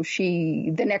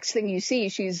 the next thing you see,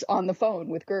 she's on the phone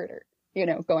with Girder,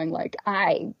 going like,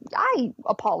 I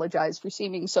apologize for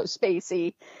seeming so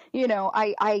spacey.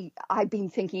 I've been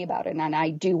thinking about it, and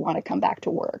I do want to come back to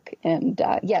work. And,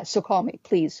 so call me,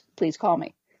 please call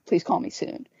me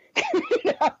soon.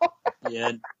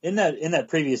 Yeah. In that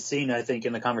previous scene, I think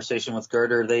in the conversation with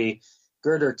Girder,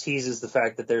 Girder teases the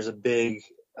fact that there's a big,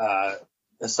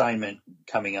 assignment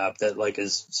coming up that like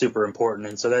is super important.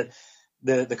 And so that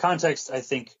the context, I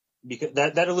think, because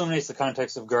that illuminates the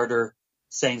context of Girder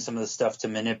saying some of the stuff to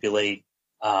manipulate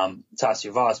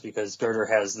Tasia Voss, because Girder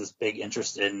has this big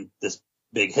interest in this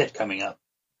big hit coming up.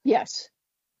 Yes.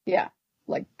 Yeah.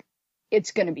 Like,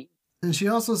 it's going to be. And she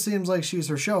also seems like she's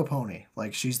her show pony.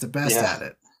 Like, she's the best at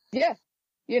it. Yeah.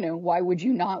 Why would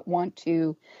you not want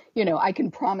to, I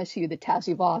can promise you that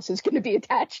Tasia Voss is going to be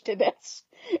attached to this.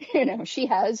 She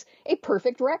has a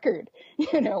perfect record,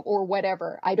 or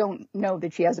whatever. I don't know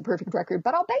that she has a perfect record,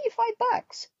 but I'll bet you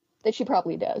 $5 that she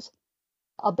probably does.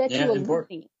 I'll bet you a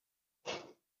money.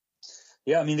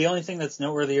 Yeah, I mean, the only thing that's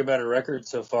noteworthy about her record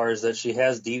so far is that she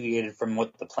has deviated from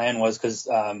what the plan was, because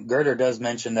Girder does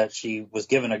mention that she was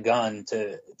given a gun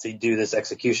to do this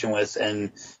execution with,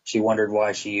 and she wondered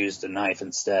why she used a knife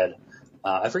instead.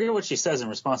 I forget what she says in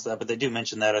response to that, but they do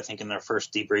mention that, I think, in their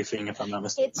first debriefing, if I'm not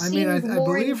mistaken. I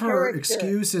believe her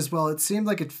excuse is, well, it seemed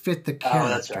like it fit the character. Oh,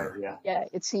 that's right, yeah. Yeah,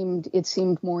 it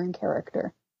seemed more in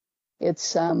character.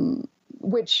 It's,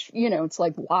 which, it's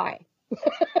like, why?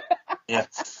 Yeah.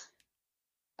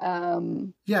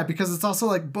 Because it's also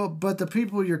like, but the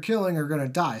people you're killing are going to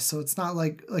die. So it's not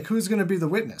like who's going to be the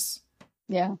witness?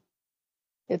 Yeah.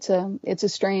 It's a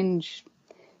strange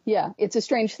Yeah, it's a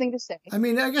strange thing to say. I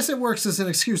mean, I guess it works as an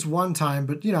excuse one time,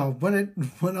 but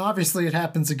when obviously it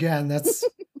happens again, that's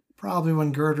probably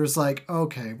when Girder's like,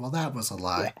 okay, well, that was a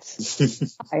lie.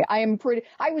 Yes. I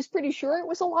was pretty sure it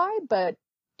was a lie, but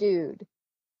dude,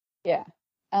 yeah.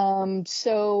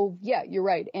 So yeah, you're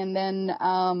right. And then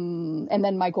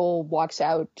Michael walks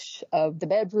out of the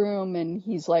bedroom and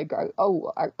he's like,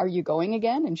 are you going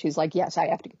again? And she's like, yes, I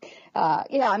have to.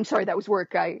 Yeah, I'm sorry. That was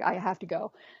work. I have to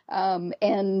go.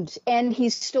 And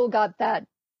he's still got that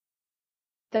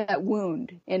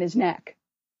wound in his neck.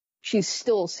 She's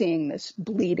still seeing this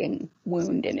bleeding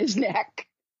wound in his neck.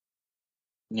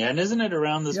 Yeah, and isn't it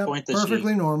around this point that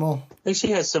perfectly normal? I think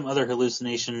she has some other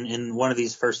hallucination in one of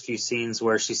these first few scenes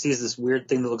where she sees this weird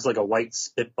thing that looks like a white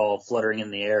spitball fluttering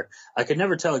in the air. I could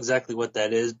never tell exactly what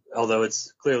that is, although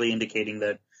it's clearly indicating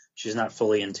that she's not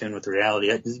fully in tune with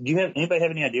reality. Anybody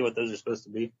have any idea what those are supposed to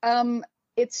be?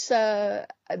 It's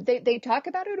they talk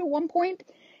about it at one point,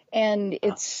 and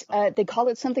it's they call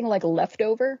it something like a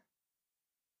leftover.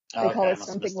 They call it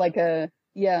something like an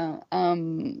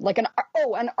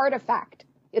artifact.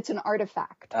 It's an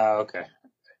artifact. Oh, okay.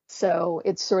 So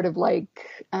it's sort of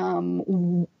like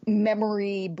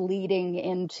memory bleeding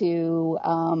into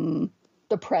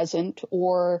the present,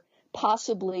 or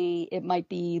possibly it might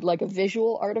be like a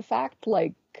visual artifact,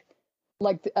 like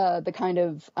the kind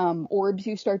of orbs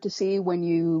you start to see when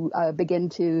you begin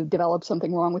to develop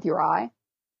something wrong with your eye.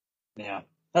 Yeah.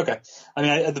 Okay. I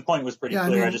mean, the point was pretty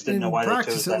clear. I just didn't know why they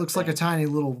chose that. It looks like a tiny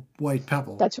little white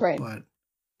pebble. That's right. But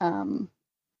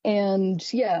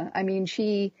and yeah, I mean,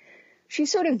 she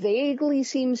sort of vaguely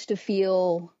seems to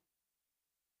feel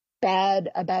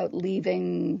bad about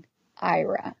leaving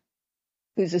Ira,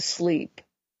 who's asleep.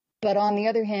 But on the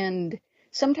other hand,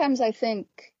 sometimes I think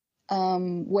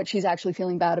what she's actually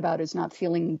feeling bad about is not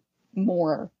feeling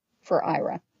more for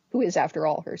Ira, who is, after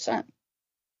all, her son.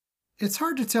 It's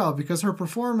hard to tell because her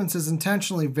performance is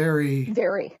intentionally very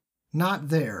not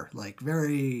there, like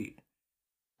very,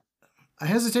 I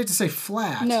hesitate to say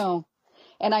flat. No,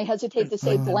 and I hesitate to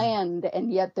say bland,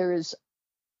 and yet there's,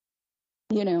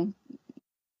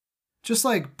 just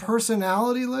like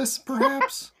personality-less,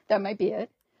 perhaps? That might be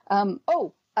it.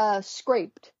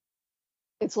 Scraped.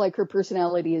 It's like her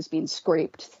personality is being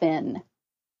scraped thin.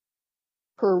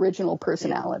 Her original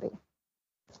personality.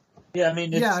 Yeah, I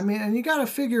mean, and you got to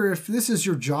figure if this is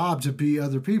your job to be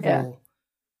other people. Yeah.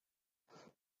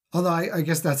 Although I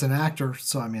guess that's an actor,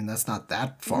 so I mean that's not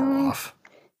that far off,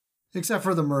 except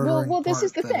for the murdering. Well, this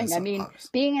is the thing. I mean,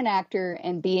 being an actor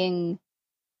and being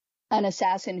an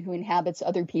assassin who inhabits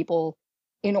other people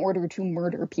in order to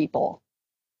murder people,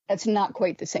 that's not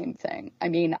quite the same thing. I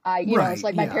mean, it's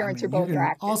like my parents are both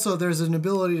actors. Also, there's an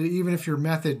ability to, even if your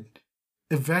method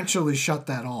eventually shut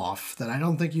that off, that I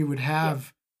don't think you would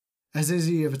have as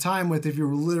easy of a time with if you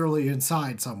were literally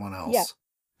inside someone else. Yeah.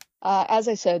 As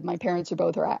I said, my parents are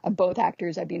both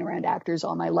actors. I've been around actors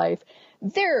all my life.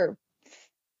 They're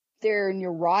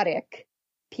neurotic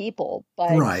people,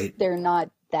 but they're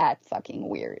not that fucking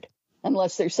weird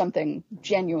unless there's something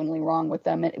genuinely wrong with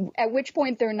them, at which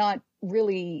point they're not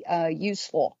really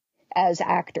useful as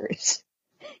actors.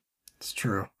 It's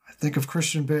true. I think of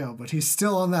Christian Bale, but he's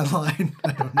still on that line.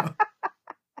 I don't know.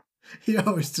 He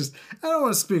always I don't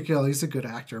want to speak ill. He's a good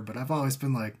actor, but I've always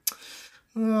been like,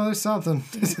 oh, there's something.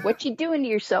 What you doing to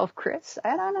yourself, Chris?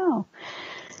 I don't know.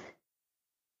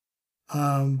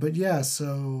 But yeah,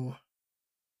 so.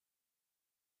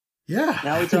 Yeah.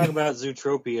 Now we talk about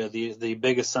Zootropia, the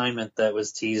big assignment that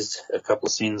was teased a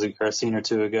scene or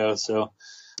two ago. So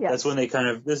that's when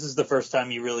this is the first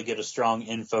time you really get a strong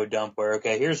info dump where,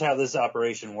 okay, here's how this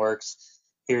operation works.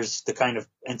 Here's the kind of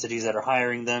entities that are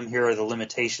hiring them. Here are the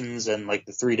limitations and like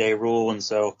the 3-day rule. And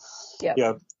so,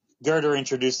 Girder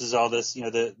introduces all this.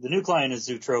 The new client is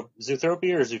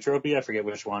Zootropia or Zootropia. I forget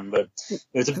which one, but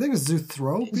I think it's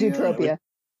Zootropia. Zootropia.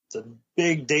 It's a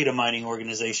big data mining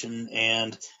organization,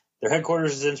 and their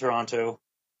headquarters is in Toronto,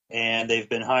 and they've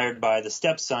been hired by the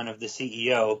stepson of the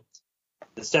CEO.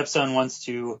 The stepson wants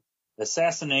to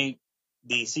assassinate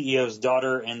the CEO's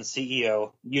daughter and the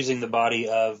CEO using the body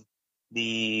of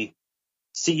the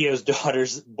CEO's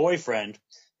daughter's boyfriend,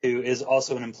 who is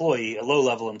also an employee, a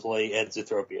low-level employee at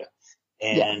Zootropia.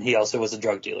 And he also was a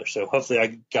drug dealer. So hopefully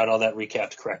I got all that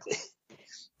recapped correctly.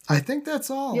 I think that's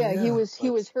all. Yeah, he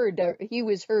was her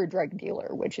drug dealer,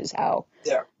 which is how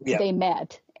they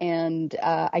met. And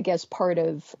I guess part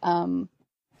of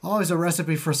always a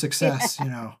recipe for success,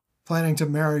 planning to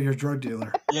marry your drug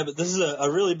dealer. Yeah, but this is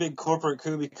a really big corporate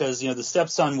coup because, the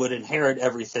stepson would inherit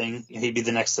everything. He'd be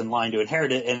the next in line to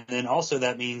inherit it. And then also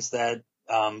that means that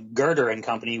Girder and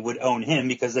company would own him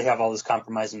because they have all this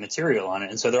compromising material on it.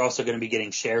 And so they're also going to be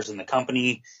getting shares in the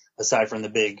company aside from the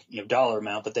big, dollar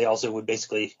amount, but they also would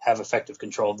basically have effective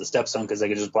control of the stepson because they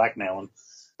could just blackmail him.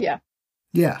 Yeah.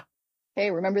 Yeah.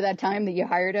 Hey, remember that time that you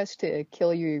hired us to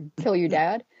kill your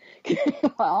dad?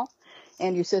 Well,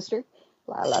 and your sister?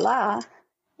 La la la.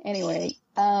 Anyway,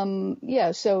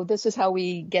 yeah, so this is how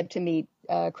we get to meet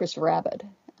Christopher Abbott.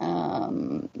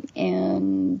 And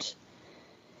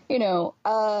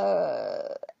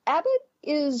Abbott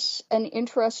is an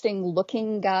interesting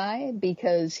looking guy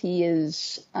because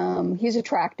he's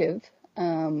attractive,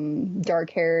 dark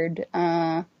haired,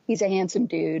 he's a handsome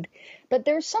dude, but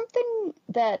there's something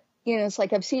that, it's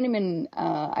like I've seen him in,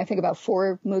 I think about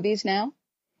 4 movies now,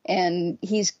 and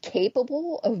he's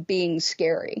capable of being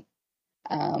scary.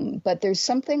 But there's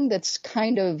something that's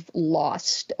kind of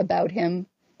lost about him.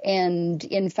 And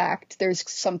in fact, there's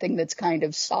something that's kind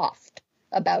of soft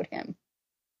about him.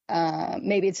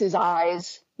 Maybe it's his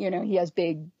eyes, he has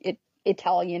big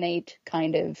Italianate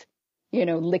kind of,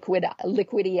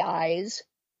 liquidy eyes,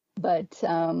 but,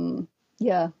 and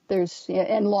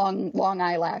long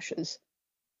eyelashes.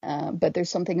 But there's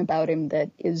something about him that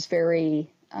is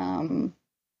very, kind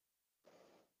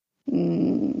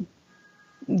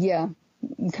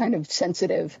of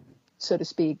sensitive, so to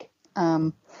speak.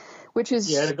 Which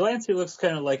is, at a glance he looks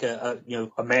kind of like a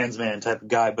man's man type of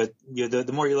guy, but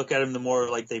the more you look at him, the more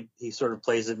like he sort of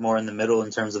plays it more in the middle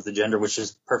in terms of the gender, which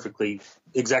is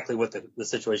exactly what the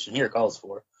situation here calls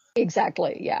for.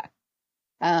 Exactly, yeah.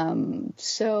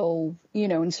 So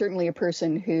and certainly a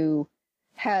person who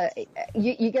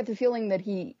you get the feeling that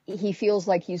he feels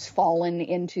like he's fallen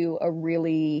into a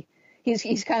really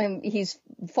he's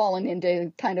fallen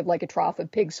into kind of like a trough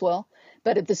of pig swill.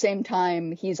 But at the same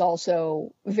time, he's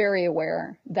also very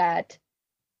aware that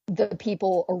the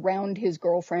people around his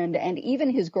girlfriend and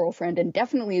even his girlfriend and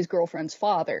definitely his girlfriend's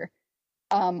father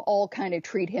all kind of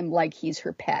treat him like he's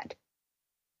her pet.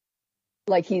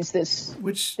 Like he's this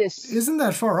isn't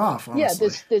that far off, honestly.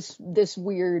 Yeah, this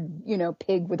weird,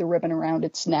 pig with a ribbon around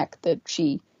its neck that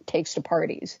she takes to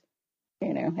parties,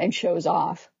 and shows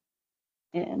off.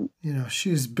 And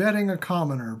she's betting a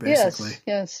commoner, basically.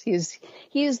 Yes, he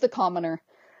is the commoner.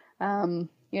 And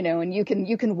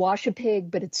you can wash a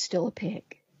pig, but it's still a pig.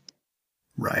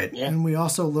 Right. Yeah. And we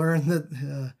also learn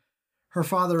that her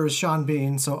father is Sean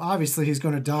Bean, so obviously he's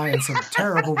going to die in some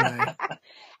terrible way.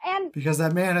 And because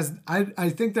that man has, I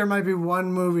think there might be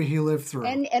one movie he lived through.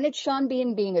 And it's Sean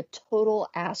Bean being a total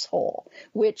asshole,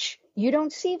 which you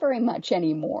don't see very much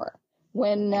anymore. He's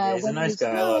a nice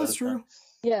guy. No, that's true.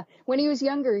 Yeah, when he was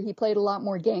younger, he played a lot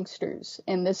more gangsters,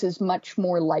 and this is much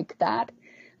more like that.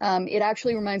 It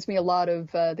actually reminds me a lot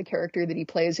of the character that he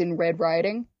plays in Red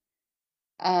Riding,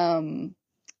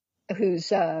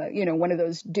 who's, one of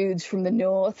those dudes from the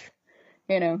North,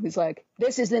 who's like,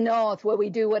 this is the North where we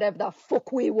do whatever the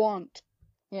fuck we want,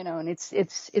 and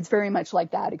it's very much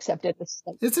like that, except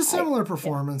it's a similar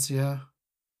performance, yeah.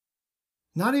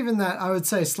 Not even that, I would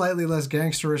say slightly less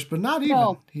gangsterish, but not even.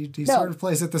 No, he sort of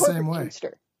plays it the same way.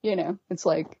 Gangster, it's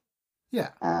like...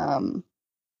 Yeah.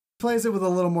 Plays it with a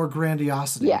little more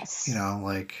grandiosity. Yes.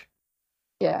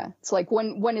 Yeah, it's like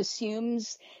one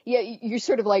assumes... Yeah, you're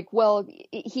sort of like, well,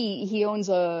 he owns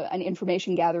an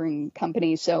information gathering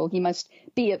company, so he must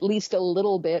be at least a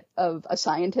little bit of a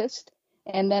scientist.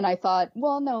 And then I thought,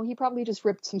 well, no, he probably just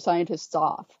ripped some scientists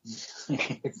off.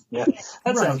 Yeah,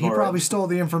 right. He probably stole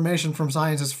the information from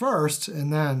scientists first,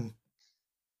 and then,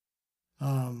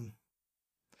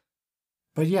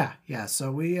 but yeah.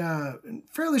 So we, in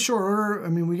fairly short order. I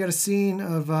mean, we get a scene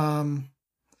of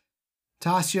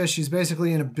Tasya. She's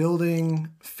basically in a building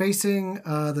facing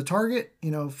the target.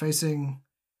 Facing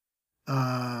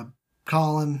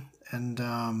Colin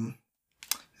and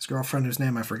his girlfriend, whose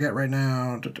name I forget right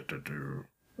now.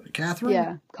 Catherine?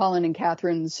 Yeah, Colin and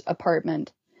Catherine's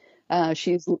apartment.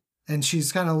 She's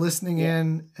kind of listening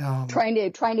in. Trying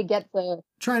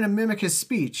to mimic his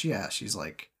speech. Yeah, she's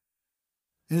like...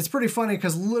 And it's pretty funny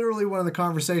because literally one of the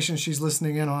conversations she's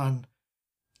listening in on,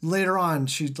 later on,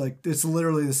 she's like, it's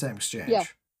literally the same exchange. Yeah.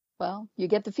 Well, you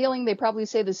get the feeling they probably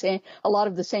say a lot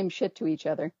of the same shit to each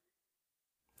other.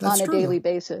 That's on a daily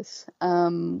basis,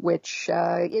 which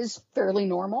is fairly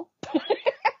normal.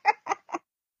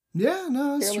 Yeah,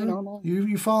 no, it's fairly true. Normal.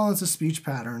 You fall into speech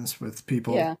patterns with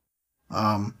people. Yeah.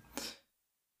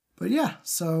 But yeah,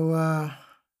 so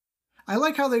I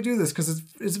like how they do this because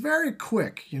it's very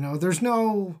quick. There's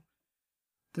no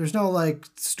like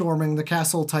storming the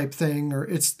castle type thing, or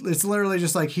it's literally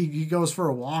just like he goes for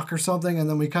a walk or something, and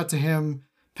then we cut to him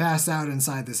passed out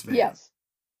inside this van. Yes.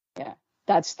 Yeah.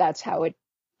 That's how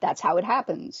it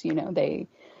happens. They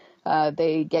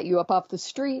They get you up off the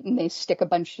street and they stick a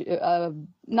bunch of,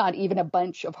 not even a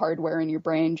bunch of hardware in your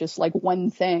brain, just like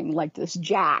one thing, like this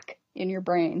jack in your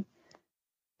brain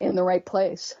in the right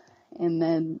place. And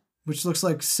then. Which looks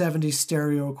like 70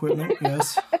 stereo equipment,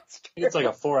 yes. It's like a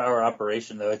 4-hour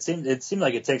operation, though. It seemed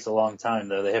like it takes a long time,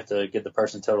 though. They have to get the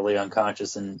person totally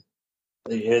unconscious, and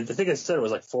I think I said it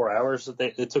was like 4 hours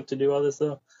that it took to do all this,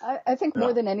 though. I think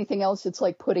more than anything else, it's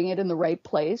like putting it in the right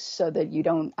place so that you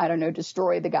don't, I don't know,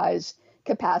 destroy the guy's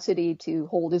capacity to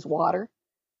hold his water.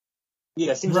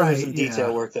 Yeah, it seems like there's some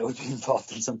detail work that would be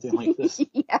involved in something like this.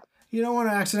 Yeah. You don't want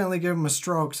to accidentally give him a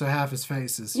stroke, so half his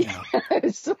face is, you know.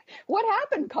 What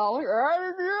happened, Colin? I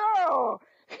don't know.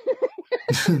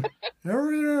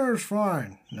 Everything is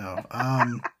fine. No.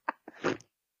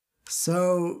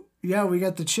 So, yeah, we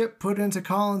got the chip put into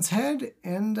Colin's head,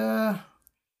 and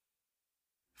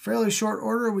fairly short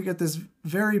order, we get this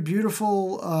very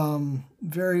beautiful,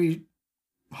 very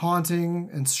haunting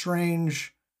and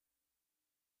strange.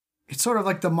 It's sort of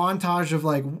like the montage of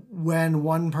like when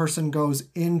one person goes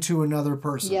into another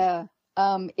person. Yeah.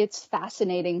 It's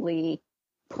fascinatingly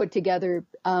put together.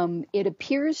 It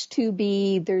appears to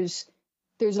be there's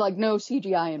like no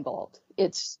CGI involved.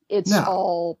 It's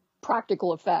all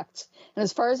practical effects. And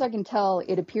as far as I can tell,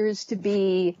 it appears to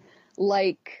be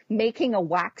like making a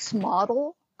wax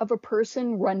model of a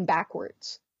person run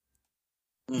backwards.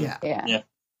 Yeah. Yeah.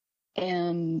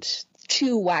 And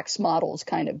two wax models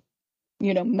kind of,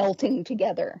 melting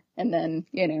together, and then,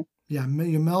 Yeah,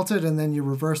 you melt it and then you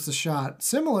reverse the shot.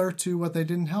 Similar to what they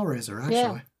did in Hellraiser,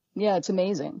 actually. Yeah, it's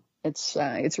amazing. It's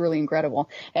really incredible.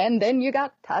 And then you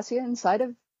got Tasia inside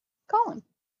of Colin.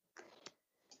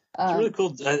 It's really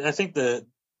cool. I think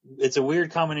it's a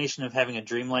weird combination of having a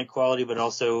dreamlike quality, but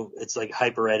also it's like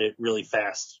hyper edit really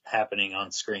fast happening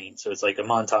on screen. So it's like a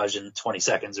montage in 20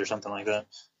 seconds or something like that.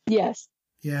 Yes.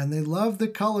 Yeah, and they love the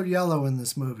color yellow in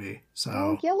this movie.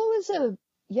 So yellow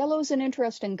is an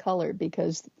interesting color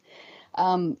because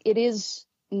it is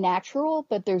natural,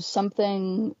 but there's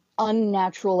something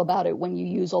unnatural about it when you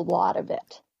use a lot of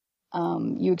it.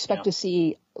 You expect to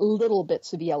see little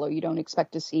bits of yellow. You don't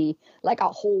expect to see like a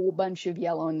whole bunch of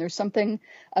yellow. And there's something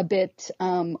a bit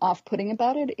off-putting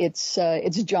about it. It's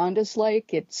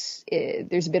jaundice-like.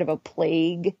 There's a bit of a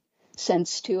plague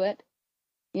sense to it.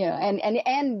 Yeah,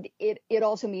 and it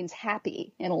also means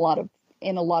happy in a lot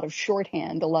of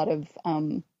shorthand, a lot of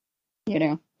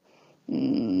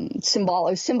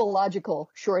symbological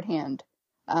shorthand.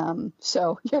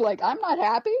 So you're like, I'm not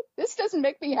happy. This doesn't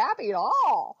make me happy at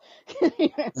all.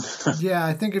 Yeah,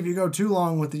 I think if you go too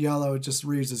long with the yellow, it just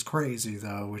reads as crazy,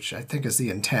 though, which I think is the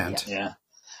intent. Yeah.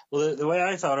 Well, the way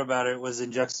I thought about it was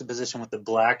in juxtaposition with the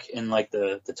black in like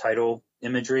the title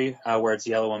imagery, where it's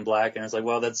yellow and black, and it's like,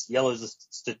 well, yellow is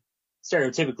a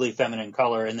stereotypically feminine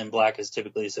color, and then black is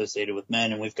typically associated with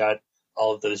men, and we've got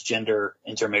all of those gender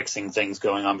intermixing things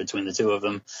going on between the two of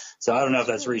them. So I don't know if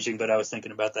that's reaching, but I was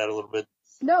thinking about that a little bit.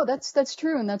 No, that's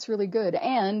true, and that's really good.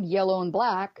 And yellow and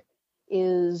black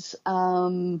means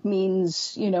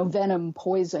venom,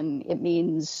 poison. It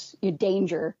means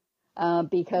danger.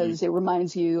 Because it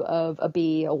reminds you of a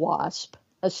bee, a wasp,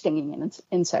 a stinging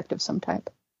insect of some type.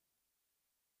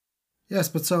 Yes,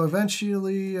 but so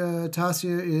eventually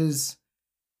Tasia is,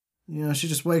 she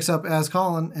just wakes up as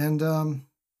Colin, and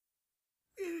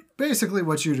basically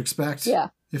what you'd expect. Yeah.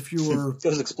 If you were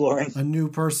goes exploring. A new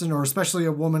person, or especially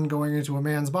a woman going into a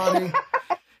man's body.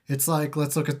 It's like,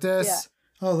 let's look at this. Yeah.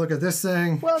 Oh, look at this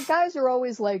thing. Well, guys are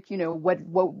always like,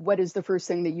 what is the first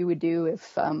thing that you would do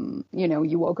if,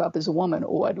 you woke up as a woman?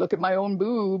 Oh, I'd look at my own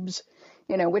boobs,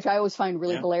 which I always find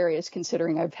really hilarious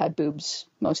considering I've had boobs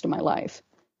most of my life.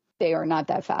 They are not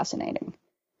that fascinating.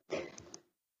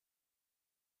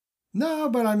 No,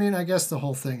 but I mean, I guess the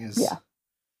whole thing is,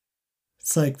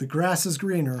 it's like the grass is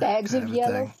greener. Bags of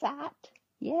yellow fat.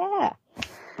 Yeah.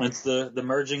 It's the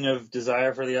merging of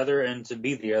desire for the other and to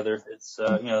be the other. It's,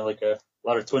 like a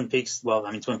lot of Twin Peaks. Well,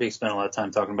 I mean, Twin Peaks spent a lot of time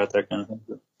talking about that kind of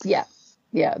thing.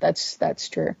 Yeah, that's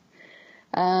true.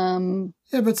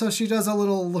 Yeah, but so she does a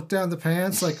little look down the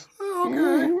pants, like,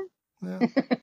 oh, okay. Yeah.